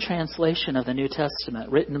this new translation of the New Testament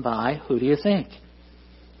written by, who do you think?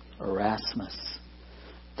 Erasmus.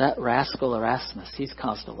 That rascal Erasmus, he's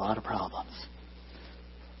caused a lot of problems.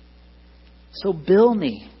 So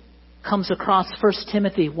Bilney comes across 1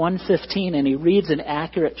 Timothy 1:15 and he reads an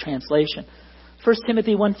accurate translation. 1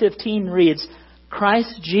 Timothy 1:15 reads,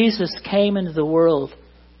 Christ Jesus came into the world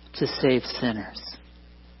to save sinners.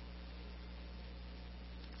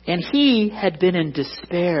 And he had been in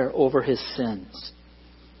despair over his sins.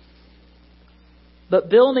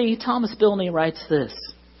 But Thomas Bilney writes this.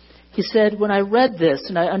 He said, when I read this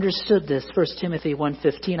and I understood this, 1 Timothy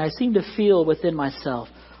 1:15, I seemed to feel within myself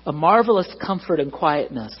a marvelous comfort and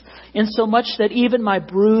quietness, insomuch that even my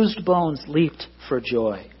bruised bones leaped for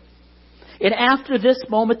joy. And after this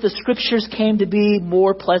moment, the scriptures came to be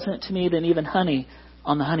more pleasant to me than even honey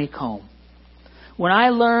on the honeycomb. When I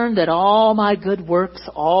learned that all my good works,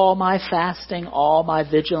 all my fasting, all my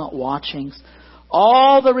vigilant watchings,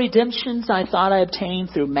 all the redemptions I thought I obtained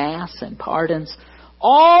through Mass and pardons,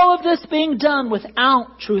 all of this being done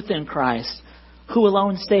without truth in Christ, who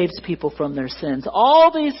alone saves people from their sins.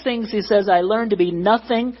 All these things, he says, I learned to be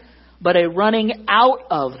nothing but a running out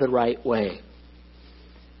of the right way.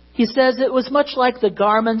 He says it was much like the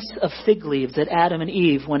garments of fig leaves that Adam and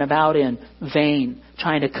Eve went about in vain,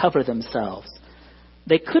 trying to cover themselves.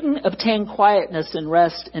 They couldn't obtain quietness and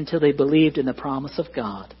rest until they believed in the promise of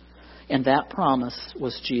God. And that promise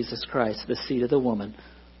was Jesus Christ, the seed of the woman,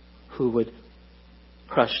 who would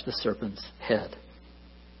crush the serpent's head.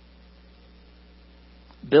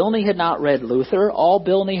 Bilney had not read Luther. All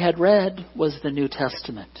Bilney had read was the New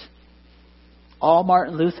Testament. All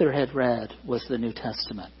Martin Luther had read was the New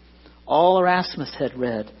Testament. All Erasmus had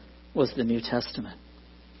read was the New Testament.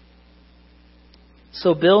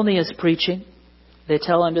 So Bilney is preaching. They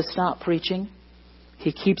tell him to stop preaching.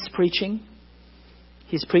 He keeps preaching.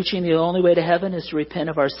 He's preaching the only way to heaven is to repent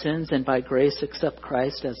of our sins and by grace accept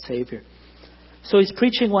Christ as Savior. So he's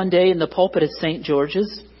preaching one day in the pulpit at St.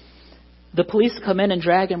 George's. The police come in and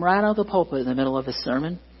drag him right out of the pulpit in the middle of his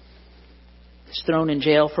sermon. He's thrown in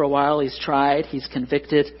jail for a while. He's tried. He's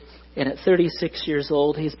convicted. And at 36 years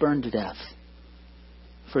old, he's burned to death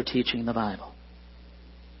for teaching the Bible.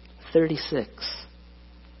 36.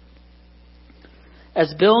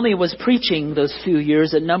 As Bilney was preaching those few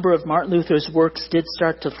years, a number of Martin Luther's works did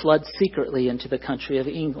start to flood secretly into the country of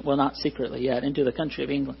England. Well, not secretly yet, into the country of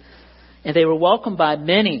England. And they were welcomed by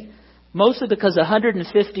many, mostly because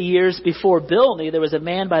 150 years before Bilney, there was a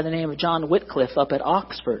man by the name of John Wycliffe up at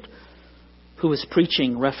Oxford who was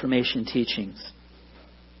preaching Reformation teachings.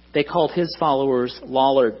 They called his followers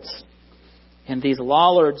Lollards. And these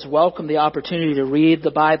Lollards welcomed the opportunity to read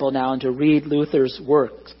the Bible now and to read Luther's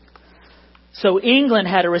works. So England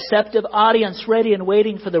had a receptive audience ready and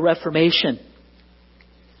waiting for the Reformation.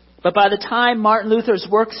 But by the time Martin Luther's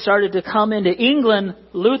work started to come into England,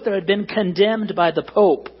 Luther had been condemned by the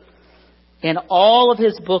Pope. And all of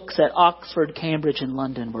his books at Oxford, Cambridge, and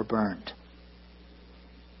London were burned.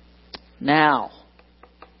 Now,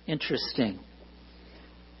 interesting.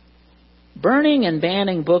 Burning and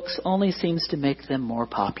banning books only seems to make them more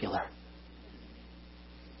popular.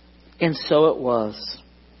 And so it was.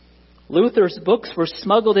 Luther's books were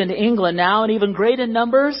smuggled into England now in even greater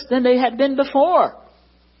numbers than they had been before,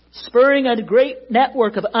 spurring a great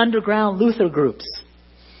network of underground Luther groups.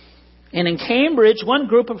 And in Cambridge, one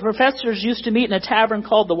group of professors used to meet in a tavern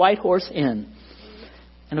called the White Horse Inn.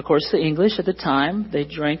 And of course, the English at the time, they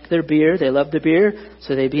drank their beer. They loved the beer.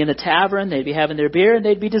 So they'd be in a tavern. They'd be having their beer. And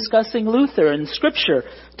they'd be discussing Luther and Scripture.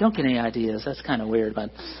 Don't get any ideas. That's kind of weird.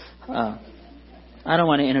 But I don't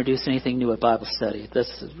want to introduce anything new at Bible study. This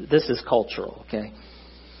is cultural, okay?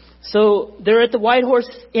 So they're at the White Horse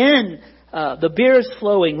Inn. The beer is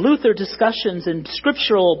flowing. Luther discussions and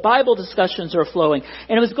scriptural Bible discussions are flowing.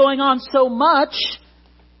 And it was going on so much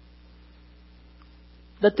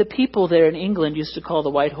that the people there in England used to call the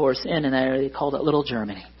White Horse Inn, and they called it Little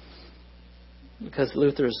Germany, because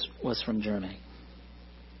Luther's was from Germany.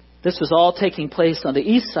 This was all taking place on the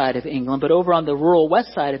east side of England, but over on the rural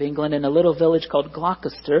west side of England in a little village called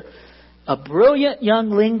Gloucester, a brilliant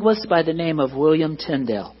young linguist by the name of William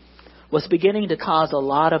Tyndale was beginning to cause a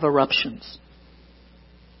lot of eruptions.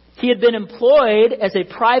 He had been employed as a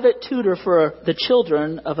private tutor for the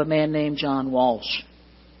children of a man named John Walsh.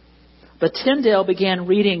 But Tyndale began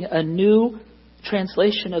reading a new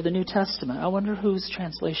translation of the New Testament. I wonder whose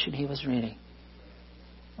translation he was reading.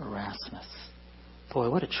 Erasmus.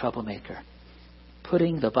 Boy, what a troublemaker.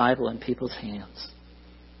 Putting the Bible in people's hands.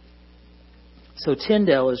 So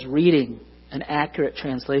Tyndale is reading an accurate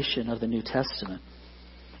translation of the New Testament.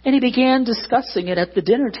 And he began discussing it at the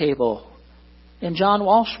dinner table. And John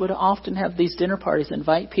Walsh would often have these dinner parties,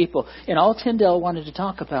 invite people. And all Tyndale wanted to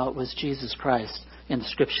talk about was Jesus Christ and the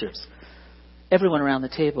Scriptures. Everyone around the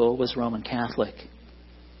table was Roman Catholic.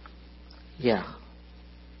 Yeah.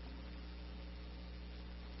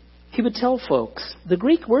 He would tell folks, the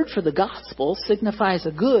Greek word for the gospel signifies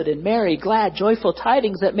a good and merry, glad, joyful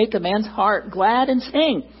tidings that make a man's heart glad and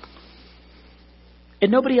sing.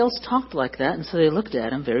 And nobody else talked like that, and so they looked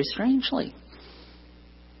at him very strangely.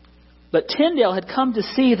 But Tyndale had come to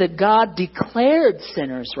see that God declared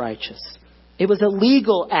sinners righteous. It was a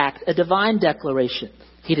legal act, a divine declaration.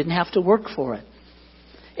 He didn't have to work for it.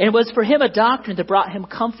 And it was for him a doctrine that brought him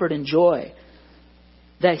comfort and joy.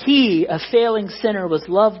 That he, a failing sinner, was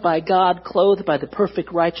loved by God, clothed by the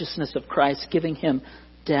perfect righteousness of Christ, giving him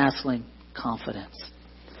dazzling confidence.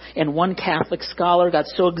 And one Catholic scholar got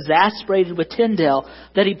so exasperated with Tyndale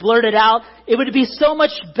that he blurted out, it would be so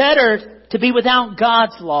much better to be without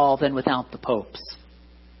God's law than without the Pope's.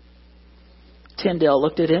 Tyndale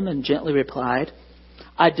looked at him and gently replied,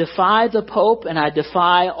 I defy the Pope and I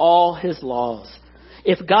defy all his laws.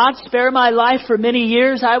 If God spare my life for many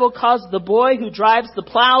years, I will cause the boy who drives the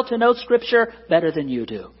plow to know Scripture better than you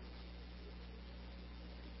do.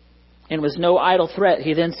 And was no idle threat.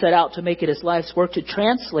 He then set out to make it his life's work to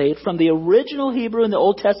translate from the original Hebrew in the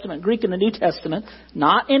Old Testament, Greek in the New Testament,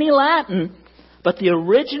 not any Latin, but the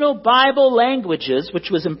original Bible languages, which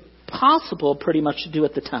was impossible pretty much to do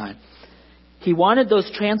at the time. He wanted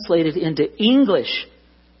those translated into English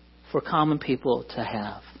for common people to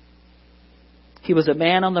have. He was a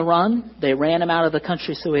man on the run. They ran him out of the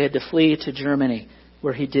country, so he had to flee to Germany,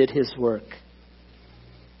 where he did his work.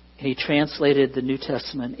 He translated the New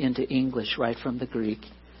Testament into English right from the Greek,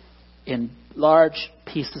 and large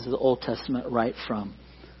pieces of the Old Testament right from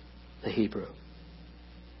the Hebrew.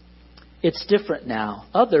 It's different now.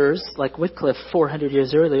 Others, like Wycliffe 400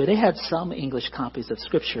 years earlier, they had some English copies of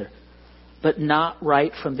Scripture, but not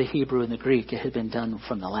right from the Hebrew and the Greek. It had been done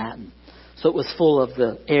from the Latin. So it was full of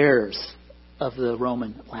the errors of the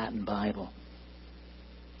Roman Latin Bible.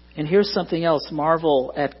 And here's something else.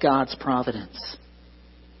 Marvel at God's providence.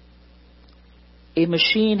 A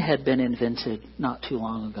machine had been invented not too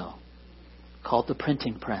long ago called the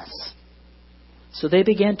printing press. So they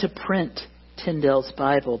began to print Tyndale's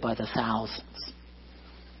Bible by the thousands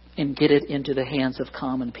and get it into the hands of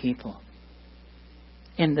common people.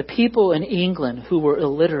 And the people in England who were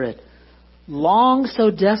illiterate longed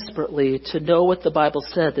so desperately to know what the Bible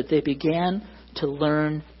said that they began to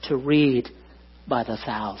learn to read by the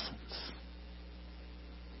thousands.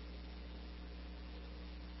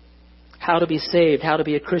 How to be saved, how to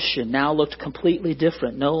be a Christian now looked completely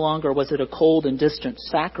different. No longer was it a cold and distant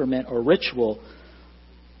sacrament or ritual,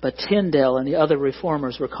 but Tyndale and the other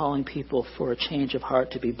reformers were calling people for a change of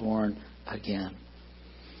heart to be born again.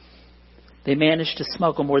 They managed to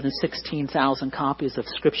smuggle more than 16,000 copies of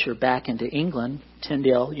Scripture back into England.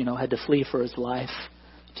 Tyndale, had to flee for his life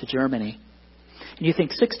to Germany. And you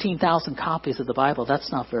think 16,000 copies of the Bible,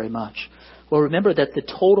 that's not very much. Well, remember that the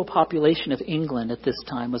total population of England at this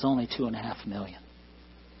time was only 2.5 million.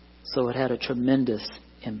 So it had a tremendous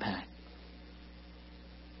impact.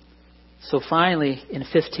 So finally, in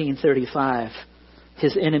 1535,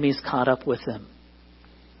 his enemies caught up with him.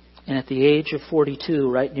 And at the age of 42,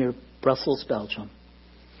 right near Brussels, Belgium,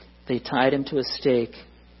 they tied him to a stake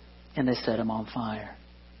and they set him on fire.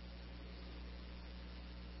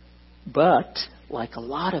 But, like a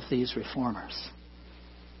lot of these reformers,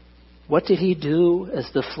 what did he do as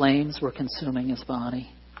the flames were consuming his body?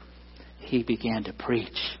 He began to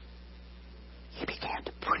preach. He began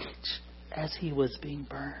to preach as he was being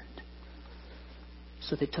burned.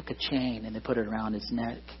 So they took a chain and they put it around his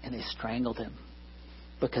neck and they strangled him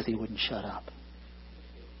because he wouldn't shut up.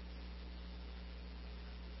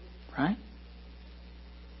 Right?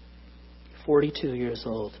 42 years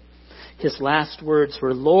old. His last words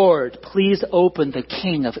were, "Lord, please open the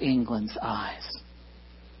King of England's eyes."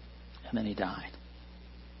 And then he died.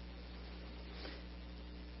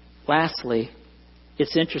 Lastly,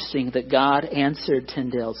 it's interesting that God answered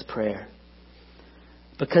Tyndale's prayer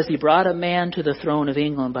because he brought a man to the throne of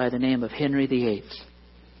England by the name of Henry VIII.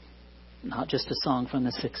 Not just a song from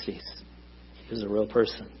the 60s. He was a real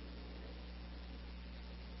person.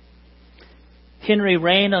 Henry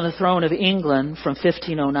reigned on the throne of England from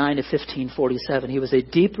 1509 to 1547. He was a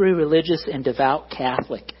deeply religious and devout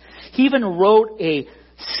Catholic. He even wrote a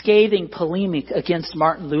scathing polemic against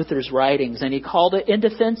Martin Luther's writings, and he called it In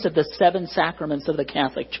Defense of the Seven Sacraments of the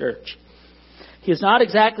Catholic Church. He was not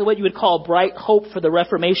exactly what you would call bright hope for the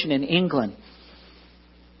Reformation in England.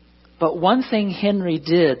 But one thing Henry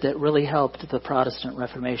did that really helped the Protestant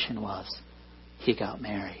Reformation was he got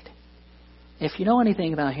married. If you know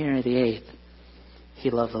anything about Henry VIII, he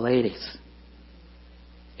loved the ladies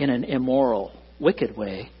in an immoral, wicked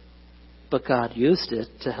way, but God used it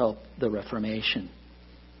to help the Reformation.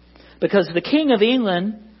 Because the King of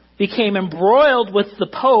England became embroiled with the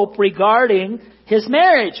Pope regarding his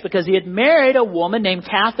marriage, because he had married a woman named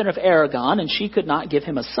Catherine of Aragon, and she could not give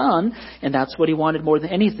him a son, and that's what he wanted more than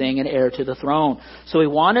anything, an heir to the throne. So he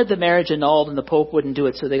wanted the marriage annulled, and the Pope wouldn't do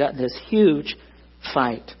it, so they got in this huge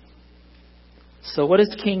fight. So what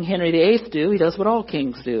does King Henry VIII do? He does what all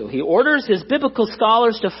kings do. He orders his biblical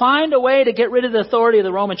scholars to find a way to get rid of the authority of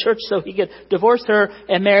the Roman Church so he could divorce her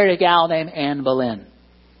and marry a gal named Anne Boleyn,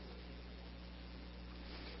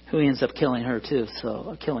 who he ends up killing her,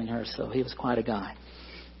 so he was quite a guy.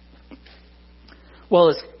 Well,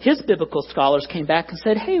 as his biblical scholars came back and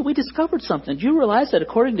said, "Hey, we discovered something. Do you realize that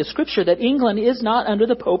according to Scripture that England is not under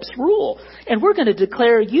the Pope's rule? And we're going to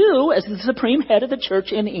declare you as the supreme head of the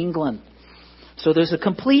church in England." So there's a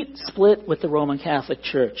complete split with the Roman Catholic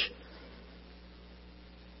Church.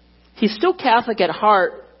 He's still Catholic at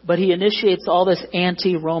heart, but he initiates all this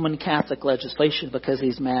anti-Roman Catholic legislation because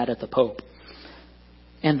he's mad at the Pope.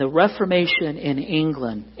 And the Reformation in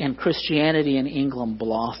England and Christianity in England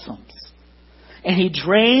blossoms. And he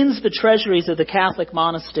drains the treasuries of the Catholic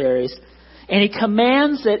monasteries. And he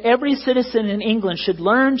commands that every citizen in England should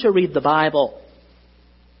learn to read the Bible.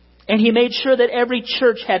 And he made sure that every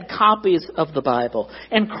church had copies of the Bible.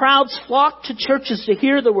 And crowds flocked to churches to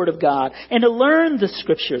hear the Word of God and to learn the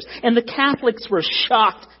Scriptures. And the Catholics were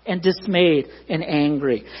shocked and dismayed and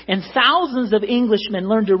angry. And thousands of Englishmen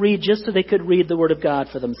learned to read just so they could read the Word of God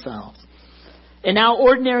for themselves. And now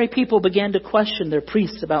ordinary people began to question their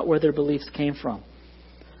priests about where their beliefs came from,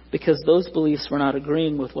 because those beliefs were not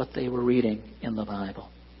agreeing with what they were reading in the Bible.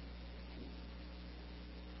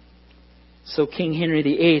 So King Henry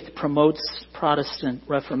VIII promotes Protestant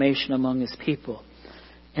Reformation among his people,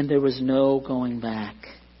 and there was no going back.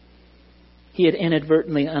 He had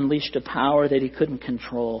inadvertently unleashed a power that he couldn't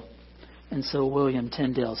control. And so William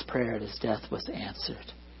Tyndale's prayer at his death was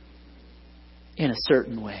answered in a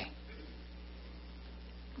certain way.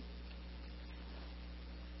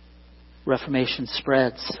 Reformation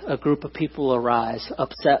spreads. A group of people arise,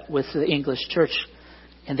 upset with the English church,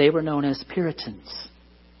 and they were known as Puritans.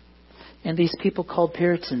 And these people called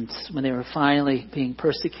Puritans, when they were finally being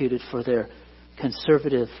persecuted for their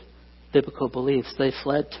conservative biblical beliefs, they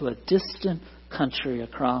fled to a distant country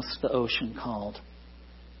across the ocean called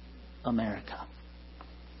America.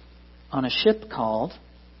 On a ship called,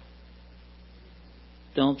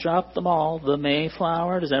 don't drop the ball, the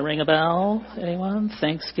Mayflower. Does that ring a bell? Anyone?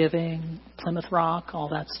 Thanksgiving, Plymouth Rock, all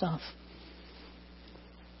that stuff.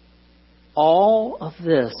 All of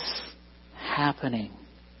this happening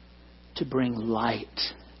to bring light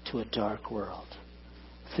to a dark world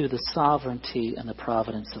through the sovereignty and the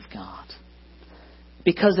providence of God.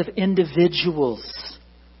 Because of individuals,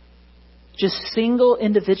 just single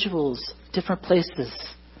individuals, different places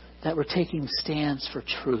that were taking stands for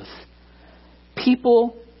truth.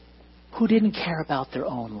 People who didn't care about their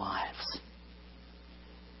own lives.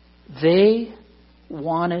 They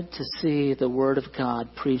wanted to see the Word of God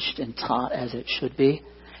preached and taught as it should be.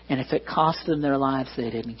 And if it cost them their lives, they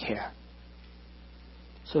didn't care.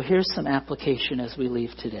 So here's some application as we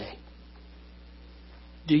leave today.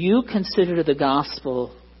 Do you consider the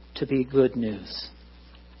gospel to be good news?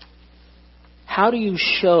 How do you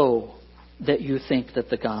show that you think that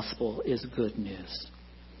the gospel is good news?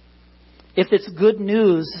 If it's good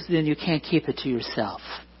news, then you can't keep it to yourself.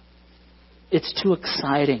 It's too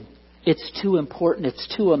exciting. It's too important.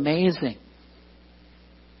 It's too amazing.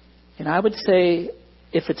 And I would say,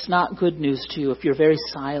 if it's not good news to you, if you're very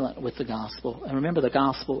silent with the gospel, and remember the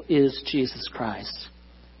gospel is Jesus Christ,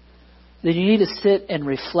 then you need to sit and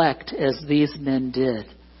reflect as these men did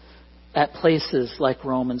at places like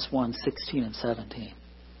Romans 1:16 and 17.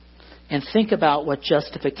 And think about what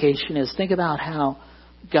justification is. Think about how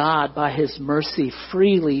God, by His mercy,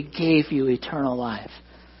 freely gave you eternal life.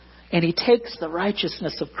 And He takes the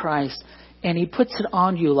righteousness of Christ and He puts it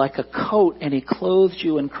on you like a coat, and He clothes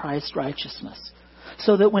you in Christ's righteousness.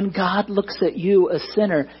 So that when God looks at you, a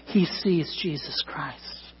sinner, He sees Jesus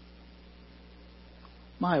Christ.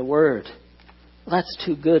 My word, that's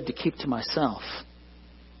too good to keep to myself.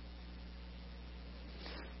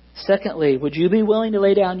 Secondly, would you be willing to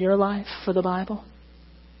lay down your life for the Bible?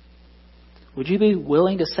 Would you be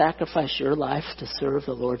willing to sacrifice your life to serve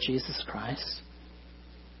the Lord Jesus Christ?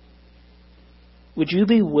 Would you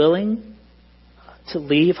be willing to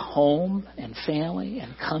leave home and family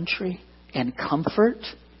and country and comfort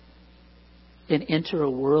and enter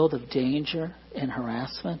a world of danger and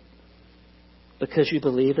harassment because you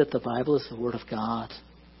believe that the Bible is the Word of God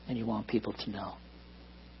and you want people to know?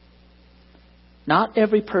 Not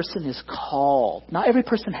every person is called. Not every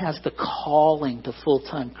person has the calling to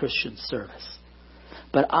full-time Christian service.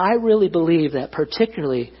 But I really believe that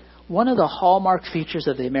particularly one of the hallmark features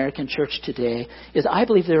of the American church today is I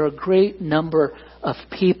believe there are a great number of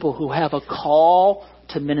people who have a call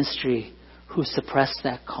to ministry who suppress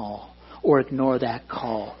that call or ignore that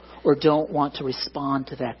call or don't want to respond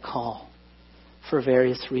to that call for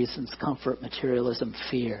various reasons: comfort, materialism,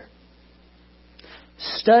 fear.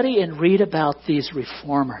 Study and read about these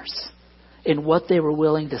reformers and what they were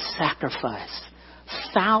willing to sacrifice.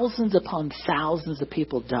 Thousands upon thousands of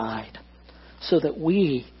people died so that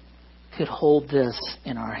we could hold this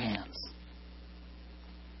in our hands.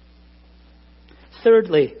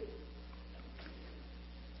 Thirdly,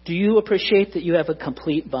 do you appreciate that you have a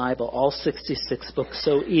complete Bible, all 66 books,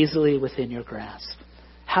 so easily within your grasp?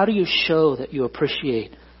 How do you show that you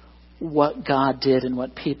appreciate what God did and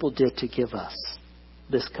what people did to give us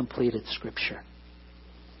this completed Scripture?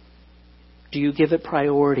 Do you give it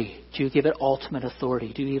priority? Do you give it ultimate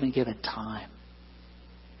authority? Do you even give it time?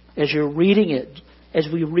 As you're reading it, as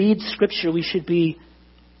we read Scripture, we should be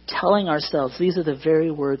telling ourselves these are the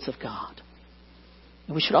very words of God.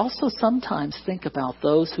 And we should also sometimes think about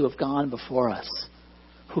those who have gone before us,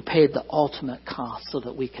 who paid the ultimate cost so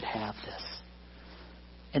that we could have this.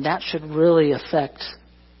 And that should really affect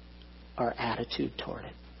our attitude toward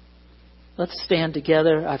it. Let's stand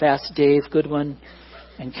together. I've asked Dave Goodwin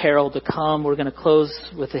and Carol to come. We're going to close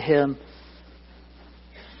with a hymn,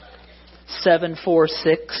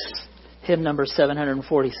 746, hymn number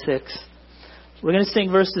 746. We're going to sing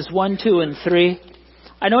verses 1, 2, and 3.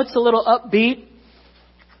 I know it's a little upbeat,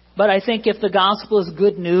 but I think if the gospel is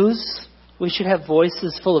good news, we should have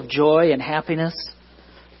voices full of joy and happiness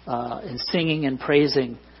and singing and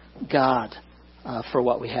praising God for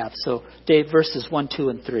what we have. So, Dave, verses 1, 2,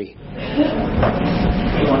 and 3.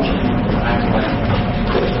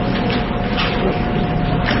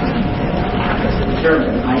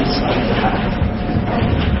 determined I decided to have.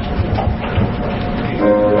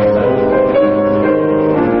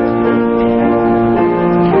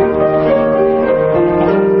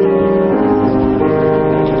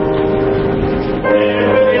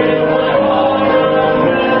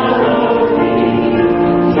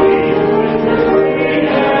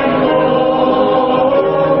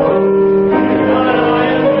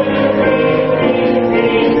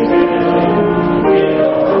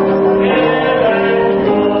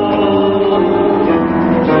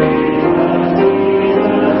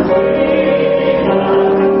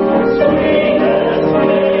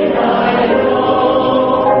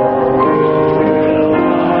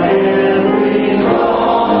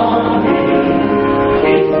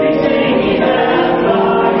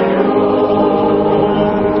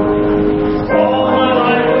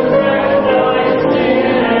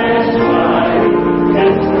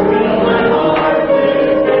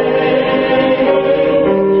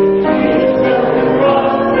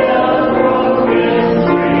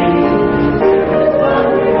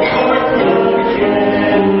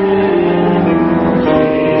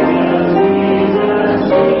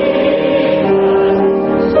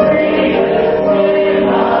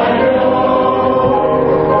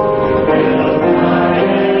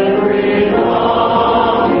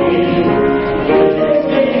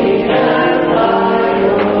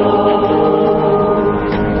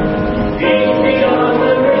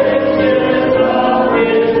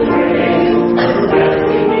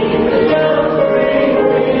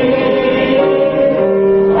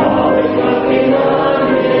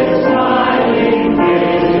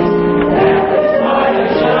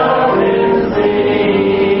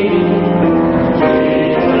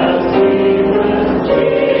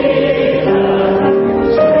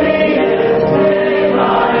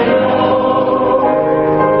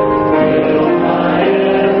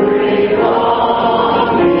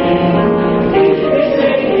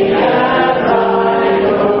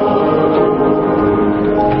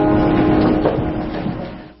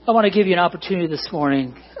 I want to give you an opportunity this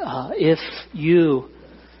morning, if you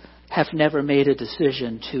have never made a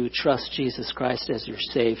decision to trust Jesus Christ as your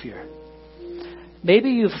Savior. Maybe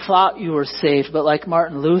you thought you were saved, but like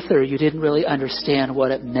Martin Luther, you didn't really understand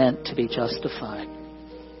what it meant to be justified.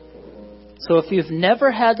 So if you've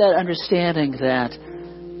never had that understanding that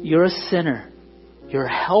you're a sinner, you're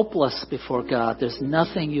helpless before God, there's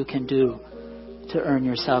nothing you can do to earn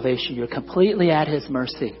your salvation. You're completely at His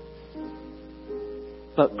mercy.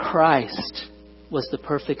 But Christ was the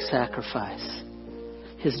perfect sacrifice.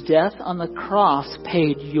 His death on the cross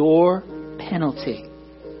paid your penalty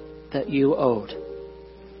that you owed.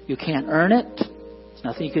 You can't earn it. There's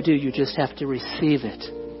nothing you could do. You just have to receive it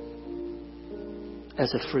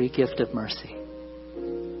as a free gift of mercy.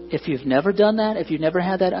 If you've never done that, if you've never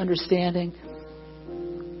had that understanding,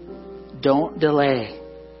 don't delay.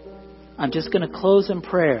 I'm just going to close in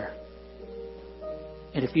prayer.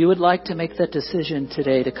 And if you would like to make that decision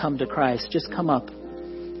today to come to Christ, just come up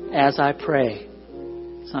as I pray.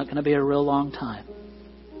 It's not going to be a real long time.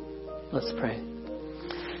 Let's pray.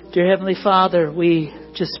 Dear Heavenly Father, we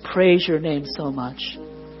just praise your name so much.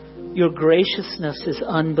 Your graciousness is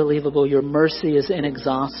unbelievable. Your mercy is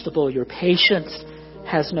inexhaustible. Your patience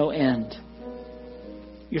has no end.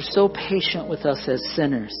 You're so patient with us as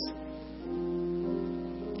sinners.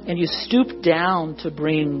 And you stoop down to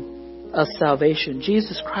bring us salvation.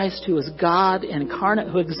 Jesus Christ, who is God incarnate,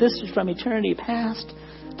 who existed from eternity past,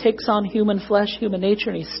 takes on human flesh, human nature,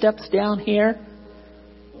 and He steps down here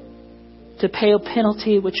to pay a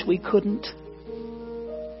penalty which we couldn't,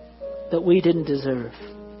 that we didn't deserve.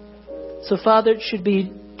 So Father, it should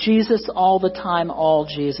be Jesus all the time, all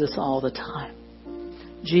Jesus all the time.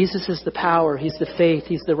 Jesus is the power. He's the faith.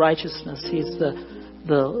 He's the righteousness. He's the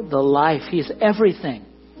life. He's everything.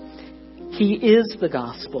 He is the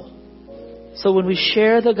gospel. So when we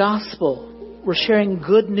share the gospel, we're sharing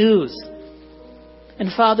good news.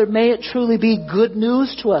 And Father, may it truly be good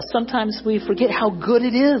news to us. Sometimes we forget how good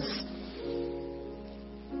it is.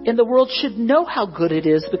 And the world should know how good it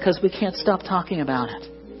is because we can't stop talking about it.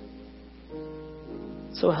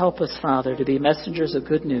 So help us, Father, to be messengers of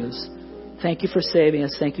good news. Thank you for saving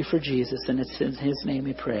us. Thank you for Jesus. And it's in His name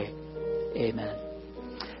we pray. Amen.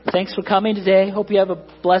 Thanks for coming today. Hope you have a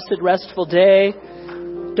blessed, restful day.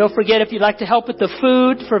 Don't forget, if you'd like to help with the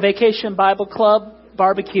food for Vacation Bible Club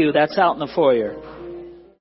barbecue, that's out in the foyer.